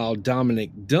 while Dominic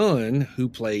Dunn, who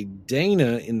played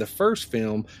Dana in the first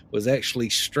film, was actually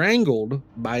strangled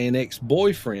by an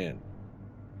ex-boyfriend.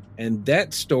 And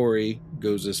that story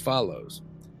goes as follows.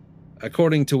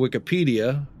 According to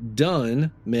Wikipedia,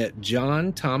 Dunn met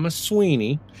John Thomas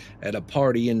Sweeney at a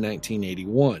party in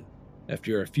 1981.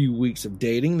 After a few weeks of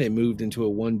dating, they moved into a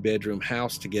 1-bedroom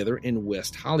house together in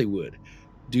West Hollywood.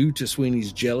 Due to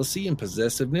Sweeney's jealousy and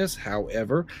possessiveness,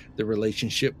 however, the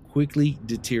relationship quickly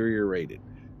deteriorated.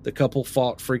 The couple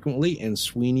fought frequently, and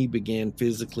Sweeney began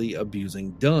physically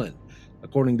abusing Dunn.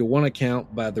 According to one account,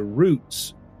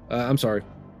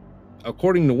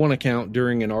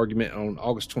 during an argument on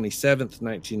August 27th,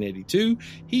 1982,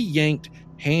 he yanked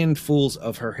handfuls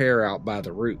of her hair out by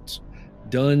the roots.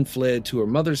 Dunn fled to her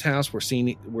mother's house where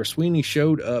Sweeney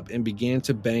showed up and began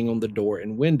to bang on the door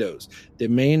and windows,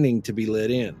 demanding to be let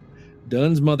in.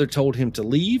 Dunn's mother told him to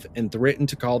leave and threatened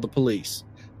to call the police.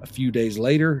 A few days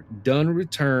later, Dunn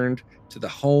returned to the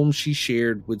home she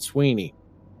shared with Sweeney,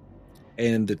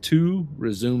 and the two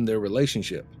resumed their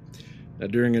relationship. Now,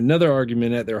 during another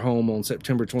argument at their home on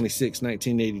September 26,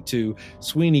 1982,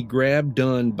 Sweeney grabbed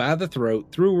Dunn by the throat,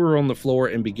 threw her on the floor,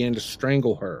 and began to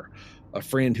strangle her. A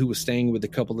friend who was staying with the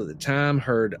couple at the time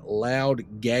heard loud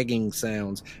gagging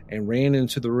sounds and ran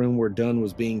into the room where Dunn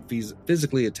was being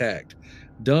physically attacked.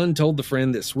 Dunn told the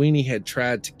friend that Sweeney had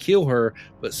tried to kill her,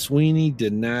 but Sweeney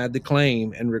denied the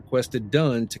claim and requested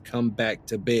Dunn to come back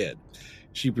to bed.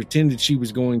 She pretended she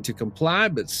was going to comply,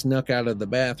 but snuck out of the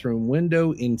bathroom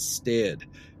window instead.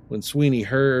 When Sweeney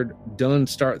heard Dunn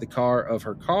start the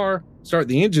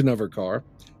engine of her car,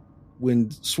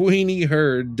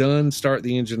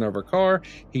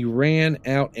 he ran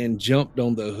out and jumped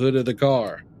on the hood of the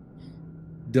car.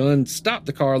 Dunn stopped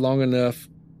the car long enough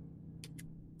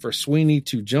for Sweeney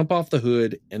to jump off the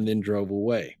hood and then drove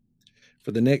away.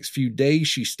 For the next few days,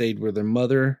 she stayed with her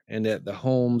mother and at the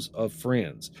homes of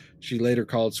friends. She later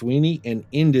called Sweeney and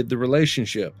ended the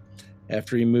relationship.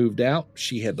 After he moved out,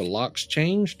 she had the locks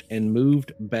changed and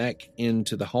moved back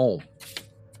into the home.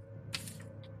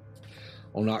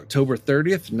 On October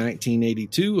 30th,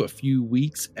 1982, a few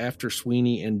weeks after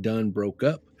Sweeney and Dunn broke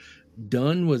up,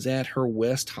 Dunn was at her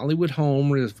West Hollywood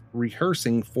home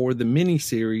rehearsing for the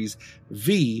miniseries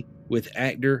V with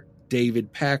actor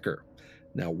David Packer.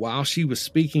 Now, while she was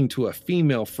speaking to a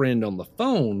female friend on the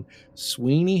phone,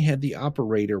 Sweeney had the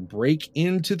operator break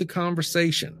into the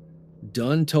conversation.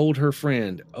 Dunn told her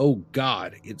friend, "Oh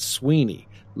God, it's Sweeney.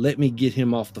 Let me get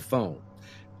him off the phone."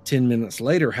 10 minutes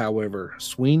later, however,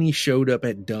 Sweeney showed up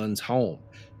at Dunn's home.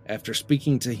 After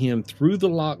speaking to him through the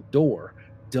locked door,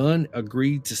 Dunn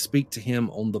agreed to speak to him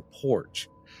on the porch,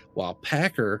 while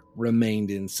Packer remained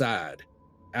inside.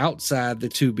 Outside, the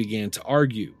two began to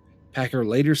argue. Packer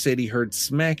later said he heard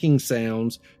smacking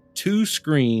sounds, 2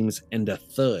 screams, and a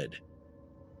thud.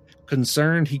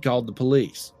 Concerned, he called the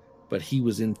police, but he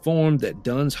was informed that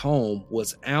Dunn's home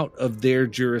was out of their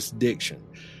jurisdiction.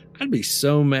 I'd be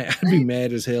so mad. I'd be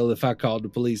mad as hell if I called the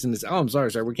police and they said, "Oh, I'm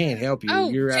sorry, sir. We can't help you.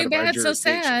 You're out of our jurisdiction." So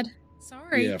sad.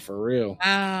 Sorry. Yeah, for real.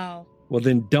 Wow. Well,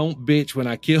 then don't bitch when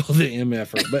I kill the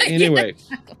MFer. But anyway,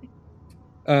 Yeah, exactly.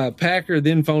 Packer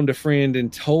then phoned a friend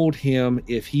and told him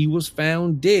if he was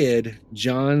found dead,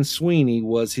 John Sweeney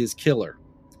was his killer.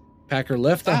 Packer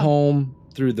left the home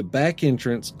through the back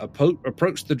entrance,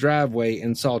 approached the driveway,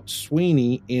 and saw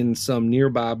Sweeney in some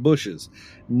nearby bushes,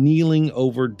 kneeling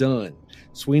over Dunn.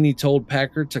 Sweeney told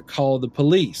Packer to call the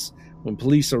police. When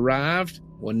police arrived,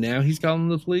 well, now he's calling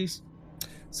the police.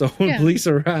 So when police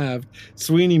arrived,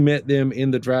 Sweeney met them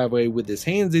in the driveway with his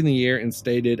hands in the air and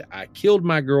stated, "I killed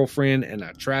my girlfriend and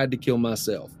I tried to kill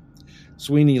myself."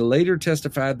 Sweeney later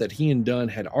testified that he and Dunn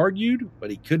had argued,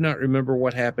 but he could not remember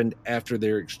what happened after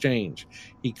their exchange.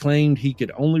 He claimed he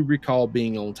could only recall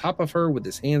being on top of her with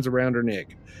his hands around her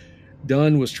neck.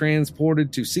 Dunn was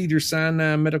transported to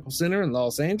Cedars-Sinai Medical Center in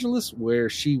Los Angeles, where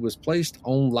she was placed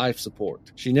on life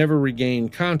support. She never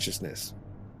regained consciousness.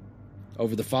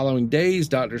 Over the following days,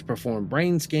 doctors performed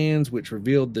brain scans, which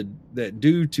revealed that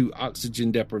due to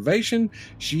oxygen deprivation,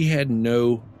 she had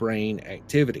no brain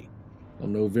activity.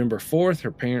 On November 4th,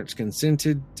 her parents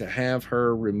consented to have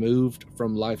her removed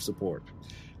from life support.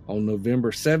 On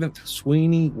November 7th,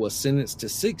 Sweeney was sentenced to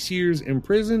 6 years in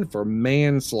prison for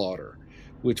manslaughter,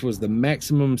 which was the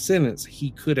maximum sentence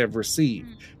he could have received,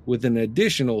 with an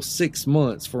additional 6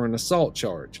 months for an assault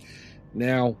charge.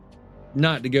 Now,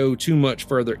 not to go too much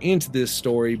further into this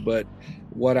story, but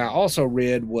what I also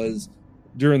read was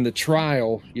during the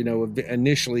trial,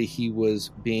 initially he was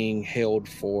being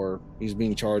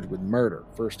charged with murder,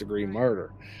 first-degree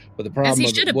murder. But the problem, as he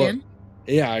should have been.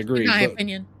 Yeah, I agree. In my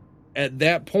opinion. At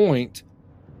that point,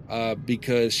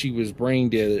 because she was brain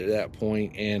dead at that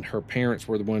point, and her parents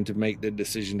were the one to make the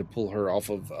decision to pull her off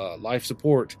of life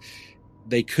support,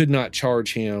 they could not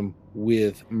charge him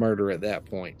with murder at that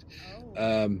point.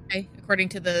 Okay. According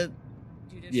to the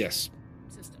judicial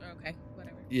system. Okay,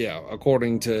 whatever. Yeah,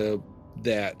 according to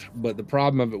that. But the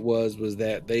problem of it was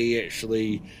that they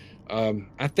actually,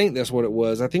 I think that's what it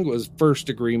was. I think it was first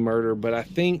degree murder, but I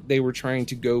think they were trying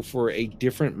to go for a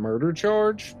different murder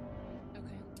charge.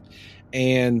 Okay.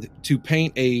 And to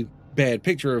paint a bad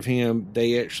picture of him,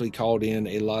 they actually called in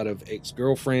a lot of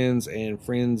ex-girlfriends and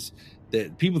friends,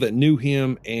 that people that knew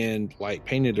him, and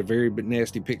painted a very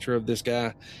nasty picture of this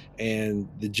guy. And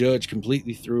the judge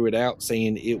completely threw it out,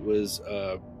 saying it was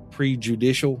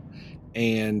prejudicial,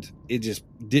 and it just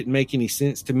didn't make any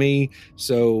sense to me.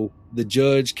 So the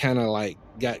judge kind of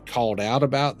got called out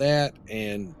about that,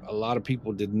 and a lot of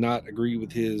people did not agree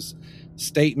with his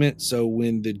statement. So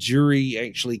when the jury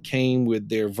actually came with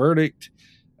their verdict,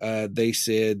 they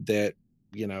said that,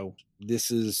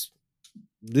 this is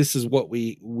this is what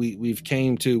we've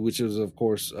came to, which is, of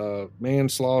course,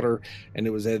 manslaughter. And it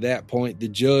was at that point the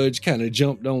judge kind of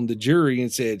jumped on the jury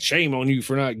and said, shame on you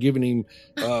for not giving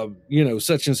him,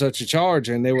 such and such a charge.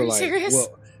 And they were like, serious?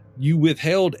 well, you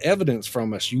withheld evidence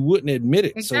from us. You wouldn't admit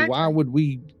it. Exactly. So why would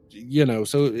we,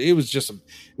 so it was just, it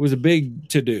was a big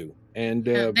to do. And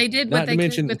they did what they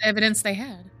could with evidence they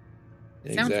had.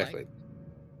 Exactly.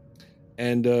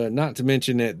 And not to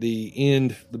mention at the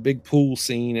end, the big pool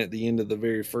scene at the end of the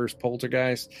very first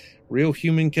Poltergeist, real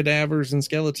human cadavers and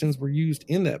skeletons were used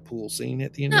in that pool scene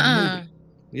at the end of the movie.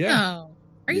 Yeah. No.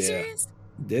 Are you serious?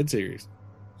 Dead serious.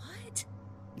 What?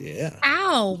 Yeah.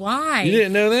 Ow, why? You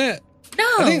didn't know that?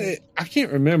 No. I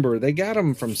can't remember. They got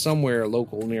them from somewhere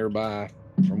local nearby,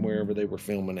 from wherever they were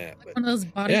filming at. But, one of those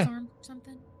body farms or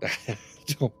something? I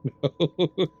don't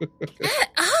know.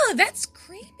 That's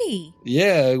creepy.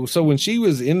 Yeah, so when she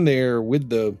was in there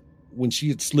when she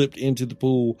had slipped into the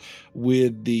pool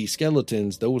with the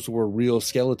skeletons, those were real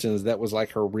skeletons. That was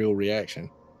like her real reaction.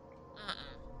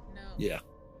 No. Yeah.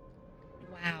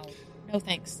 Wow. No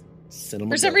thanks.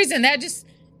 Cinema For some reason, that just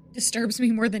disturbs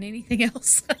me more than anything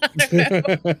else. I don't know.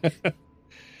 But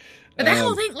that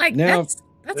whole thing, like, now,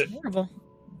 that's horrible.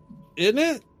 Isn't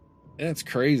it? That's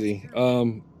crazy.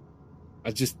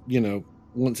 I just,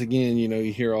 once again, you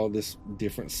hear all this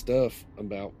different stuff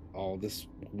about all this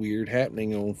weird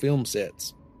happening on film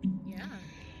sets. Yeah.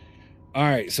 All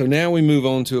right. So now we move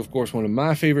on to, of course, one of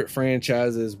my favorite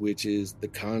franchises, which is the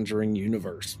Conjuring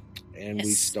universe. And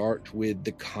we start with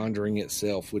The Conjuring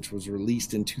itself, which was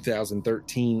released in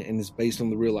 2013 and is based on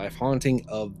the real life haunting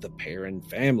of the Perron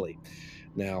family.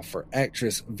 Now, for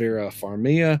actress Vera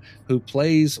Farmiga, who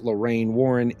plays Lorraine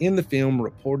Warren in the film,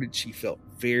 reported she felt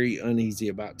very uneasy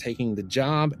about taking the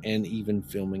job and even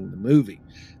filming the movie.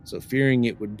 So, fearing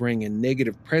it would bring a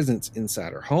negative presence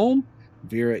inside her home,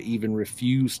 Vera even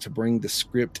refused to bring the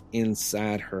script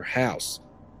inside her house.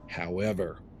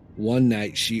 However, one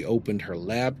night she opened her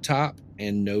laptop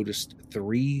and noticed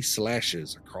 3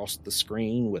 slashes across the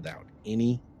screen without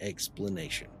any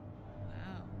explanation.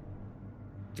 Wow.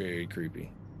 Very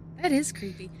creepy. That is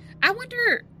creepy. I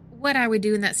wonder what I would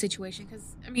do in that situation,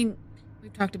 because, I mean,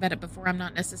 we've talked about it before. I'm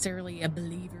not necessarily a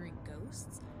believer in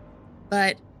ghosts,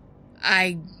 but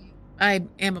I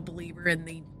am a believer in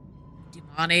the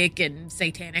demonic and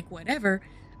satanic whatever.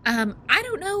 I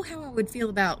don't know how I would feel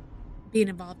about being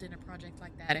involved in a project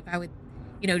like that. If I would,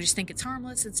 just think it's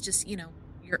harmless, it's just,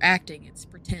 you're acting, it's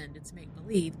pretend, it's make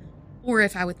believe. Or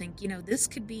if I would think, this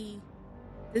could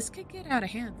get out of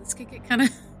hand. This could get kind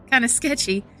of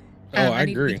sketchy. I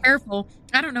need agree. to be careful.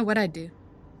 I don't know what I'd do.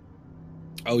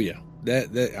 Oh yeah.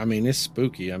 That I mean, it's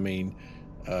spooky. I mean,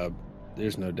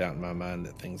 there's no doubt in my mind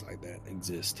that things like that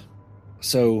exist.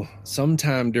 So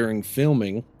sometime during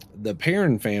filming, the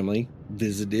Perron family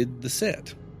visited the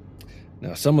set.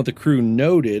 Now, some of the crew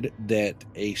noted that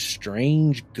a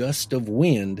strange gust of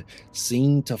wind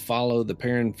seemed to follow the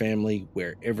Perron family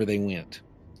wherever they went.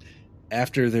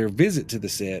 After their visit to the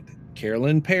set,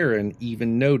 Carolyn Perron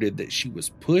even noted that she was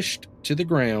pushed to the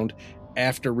ground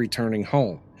after returning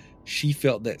home. She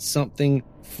felt that something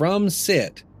from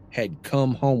set had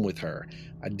come home with her.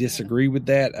 I disagree with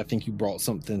that. I think you brought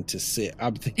something to set. I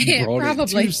think you brought it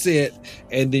to set,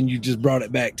 and then you just brought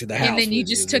it back to the house. And then you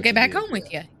just took it back home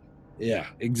with you. Yeah,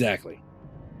 exactly.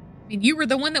 I mean, you were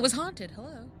the one that was haunted.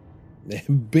 Hello.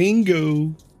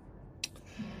 Bingo.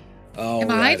 Am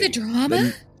I the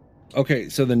drama? Okay,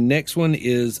 so the next one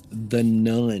is The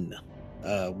Nun,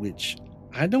 which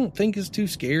I don't think is too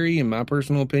scary in my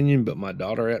personal opinion, but my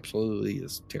daughter absolutely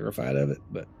is terrified of it.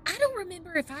 But I don't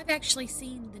remember if I've actually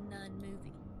seen the Nun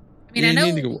movie. I mean,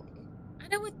 I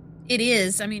know what it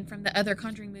is. I mean, from the other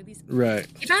Conjuring movies, right?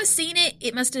 If I've seen it,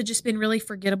 it must have just been really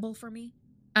forgettable for me.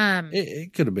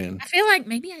 It could have been. I feel like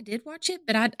maybe I did watch it,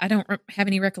 but I don't have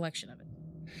any recollection of it.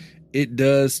 It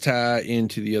does tie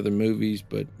into the other movies,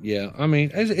 but yeah, I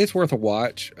mean, it's worth a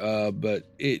watch. But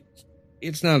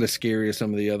it's not as scary as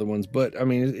some of the other ones. But I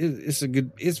mean,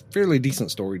 it's fairly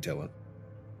decent storytelling.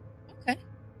 Okay,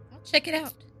 I'll check it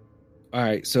out. All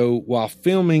right. So while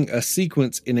filming a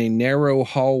sequence in a narrow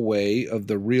hallway of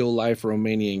the real life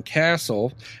Romanian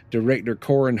castle, director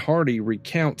Corin Hardy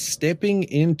recounts stepping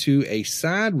into a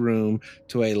side room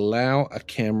to allow a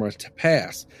camera to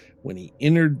pass. When he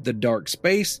entered the dark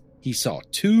space, he saw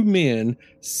 2 men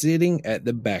sitting at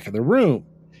the back of the room.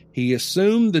 He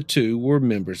assumed the 2 were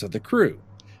members of the crew.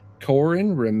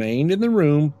 Corin remained in the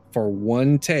room for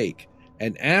 1 take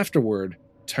and afterward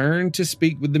turned to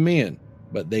speak with the men,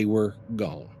 but they were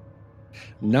gone.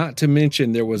 Not to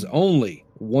mention there was only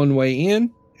 1 way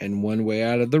in and 1 way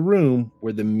out of the room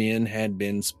where the men had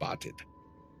been spotted.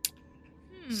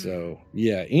 So,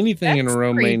 yeah, anything in a That's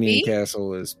Romanian creepy.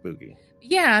 castle is spooky.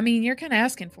 Yeah, I mean, you're kind of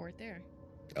asking for it there.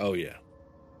 Oh, yeah.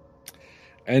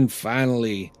 And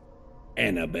finally,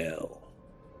 Annabelle.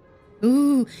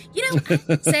 Ooh, I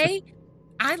would say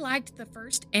I liked the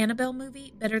first Annabelle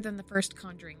movie better than the first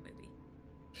Conjuring movie.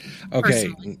 Okay.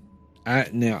 Personally.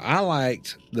 I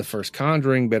liked the first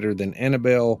Conjuring better than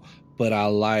Annabelle, but I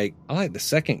like the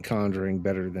second Conjuring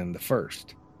better than the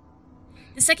first.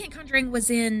 The second Conjuring was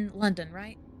in London,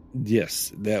 right?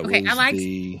 Yes, that Okay,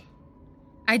 was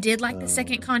I did like the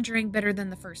second Conjuring better than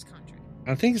the first Conjuring.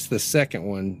 I think it's the second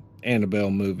one,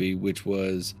 Annabelle movie, which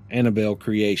was Annabelle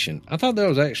Creation. I thought that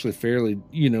was actually fairly,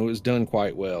 it was done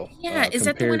quite well. Yeah, is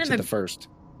that the one compared to the first?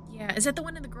 Yeah, is that the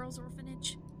one in the girls'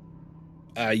 orphanage?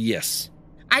 Yes.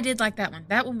 I did like that one.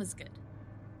 That one was good.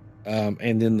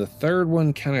 And then the third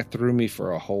one kind of threw me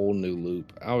for a whole new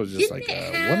loop. I was just what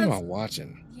am I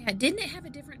watching? Yeah, didn't it have a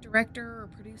different director or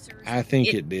producer? I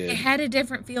think it did. It had a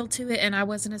different feel to it, and I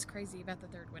wasn't as crazy about the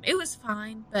third one. It was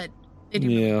fine, but it didn't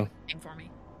really do anything for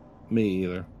me. Me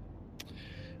either.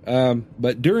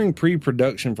 But during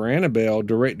pre-production for Annabelle,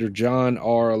 director John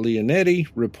R. Leonetti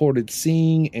reported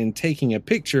seeing and taking a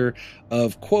picture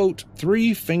of, quote,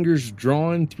 3 fingers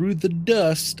drawn through the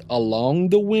dust along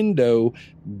the window,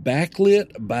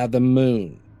 backlit by the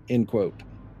moon, end quote.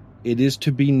 It is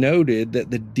to be noted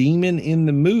that the demon in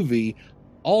the movie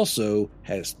also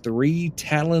has 3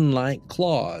 talon-like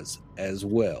claws as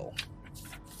well.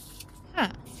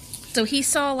 Huh. So he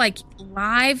saw,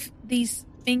 live these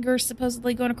fingers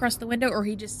supposedly going across the window, or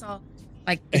he just saw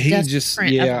the dust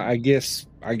print of them?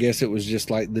 I guess it was just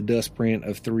like the dust print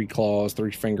of 3 claws, 3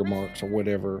 finger marks or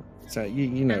whatever. So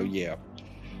yeah.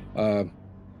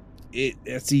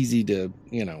 It's easy to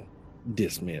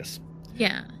dismiss.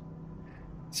 Yeah.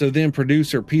 So then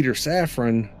producer Peter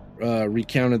Safran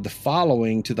recounted the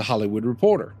following to the Hollywood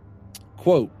Reporter.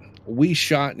 Quote, "We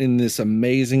shot in this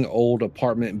amazing old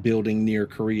apartment building near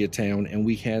Koreatown, and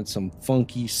we had some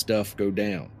funky stuff go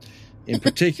down. In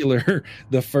particular,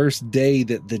 the first day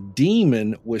that the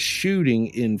demon was shooting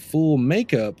in full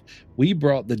makeup, we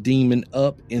brought the demon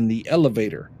up in the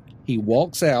elevator. He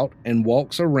walks out and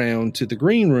walks around to the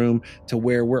green room to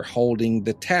where we're holding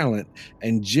the talent.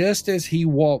 And just as he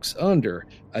walks under,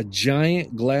 a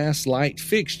giant glass light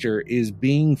fixture is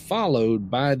being followed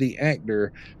by the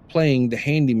actor playing the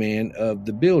handyman of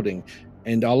the building.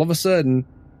 And all of a sudden,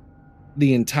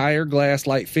 the entire glass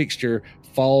light fixture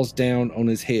falls down on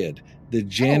his head, the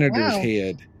janitor's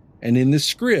head. And in the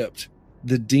script,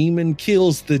 the demon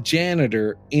kills the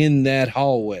janitor in that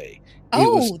hallway. It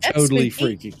was totally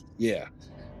freaky. Yeah.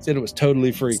 Said it was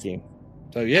totally freaky.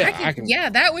 So yeah,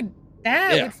 that would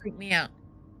freak me out.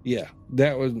 Yeah,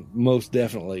 that was most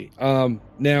definitely.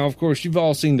 Now, of course, you've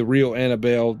all seen the real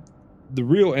Annabelle. The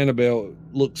real Annabelle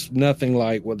looks nothing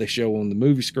like what they show on the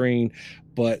movie screen,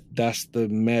 but that's the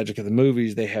magic of the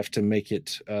movies. They have to make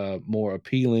it more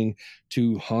appealing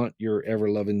to haunt your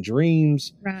ever-loving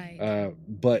dreams. Right.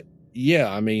 But yeah,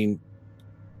 I mean,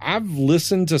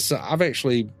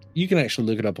 you can actually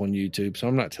look it up on YouTube, so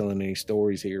I'm not telling any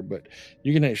stories here, but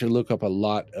you can actually look up a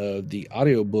lot of the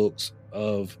audiobooks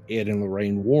of Ed and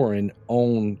Lorraine Warren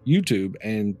on YouTube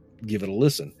and give it a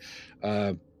listen.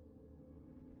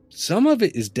 Some of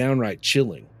it is downright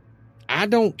chilling. I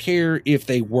don't care if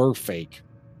they were fake.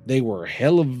 They were a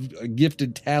hell of a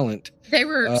gifted talent. They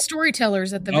were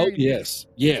storytellers at the very least.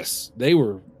 Yes. They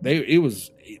were.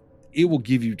 It will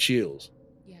give you chills.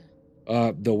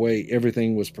 The way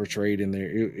everything was portrayed in there,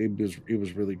 it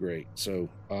was really great. So,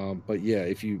 but yeah,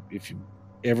 if you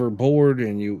ever bored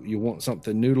and you want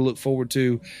something new to look forward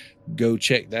to, go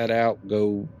check that out.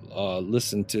 Go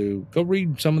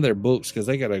read some of their books, because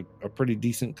they got a pretty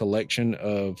decent collection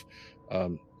of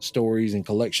stories and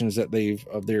collections that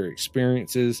of their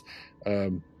experiences,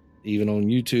 even on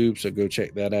YouTube. So go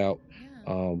check that out.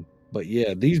 Yeah. But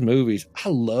yeah, these movies, I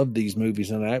love these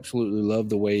movies, and I absolutely love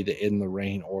the way that Ed and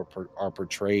Lorraine are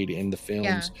portrayed in the films.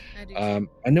 Yeah, I do too.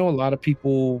 I know a lot of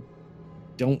people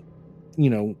don't,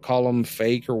 call them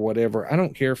fake or whatever. I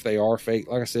don't care if they are fake.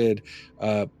 Like I said,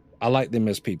 I like them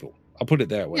as people. I'll put it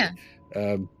that way.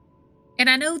 Yeah. And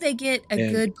I know they get a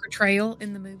good portrayal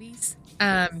in the movies.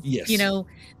 Yes.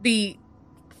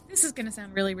 This is going to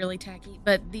sound really, really tacky,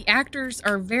 but the actors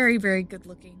are very, very good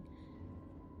looking.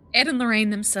 Ed and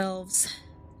Lorraine themselves,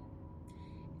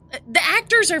 the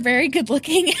actors are very good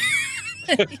looking.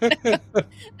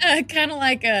 Kind of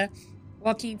like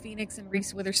Joaquin Phoenix and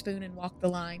Reese Witherspoon and Walk the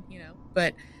Line,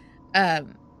 But yeah,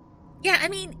 I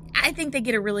mean, I think they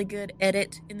get a really good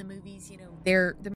edit in the movies. The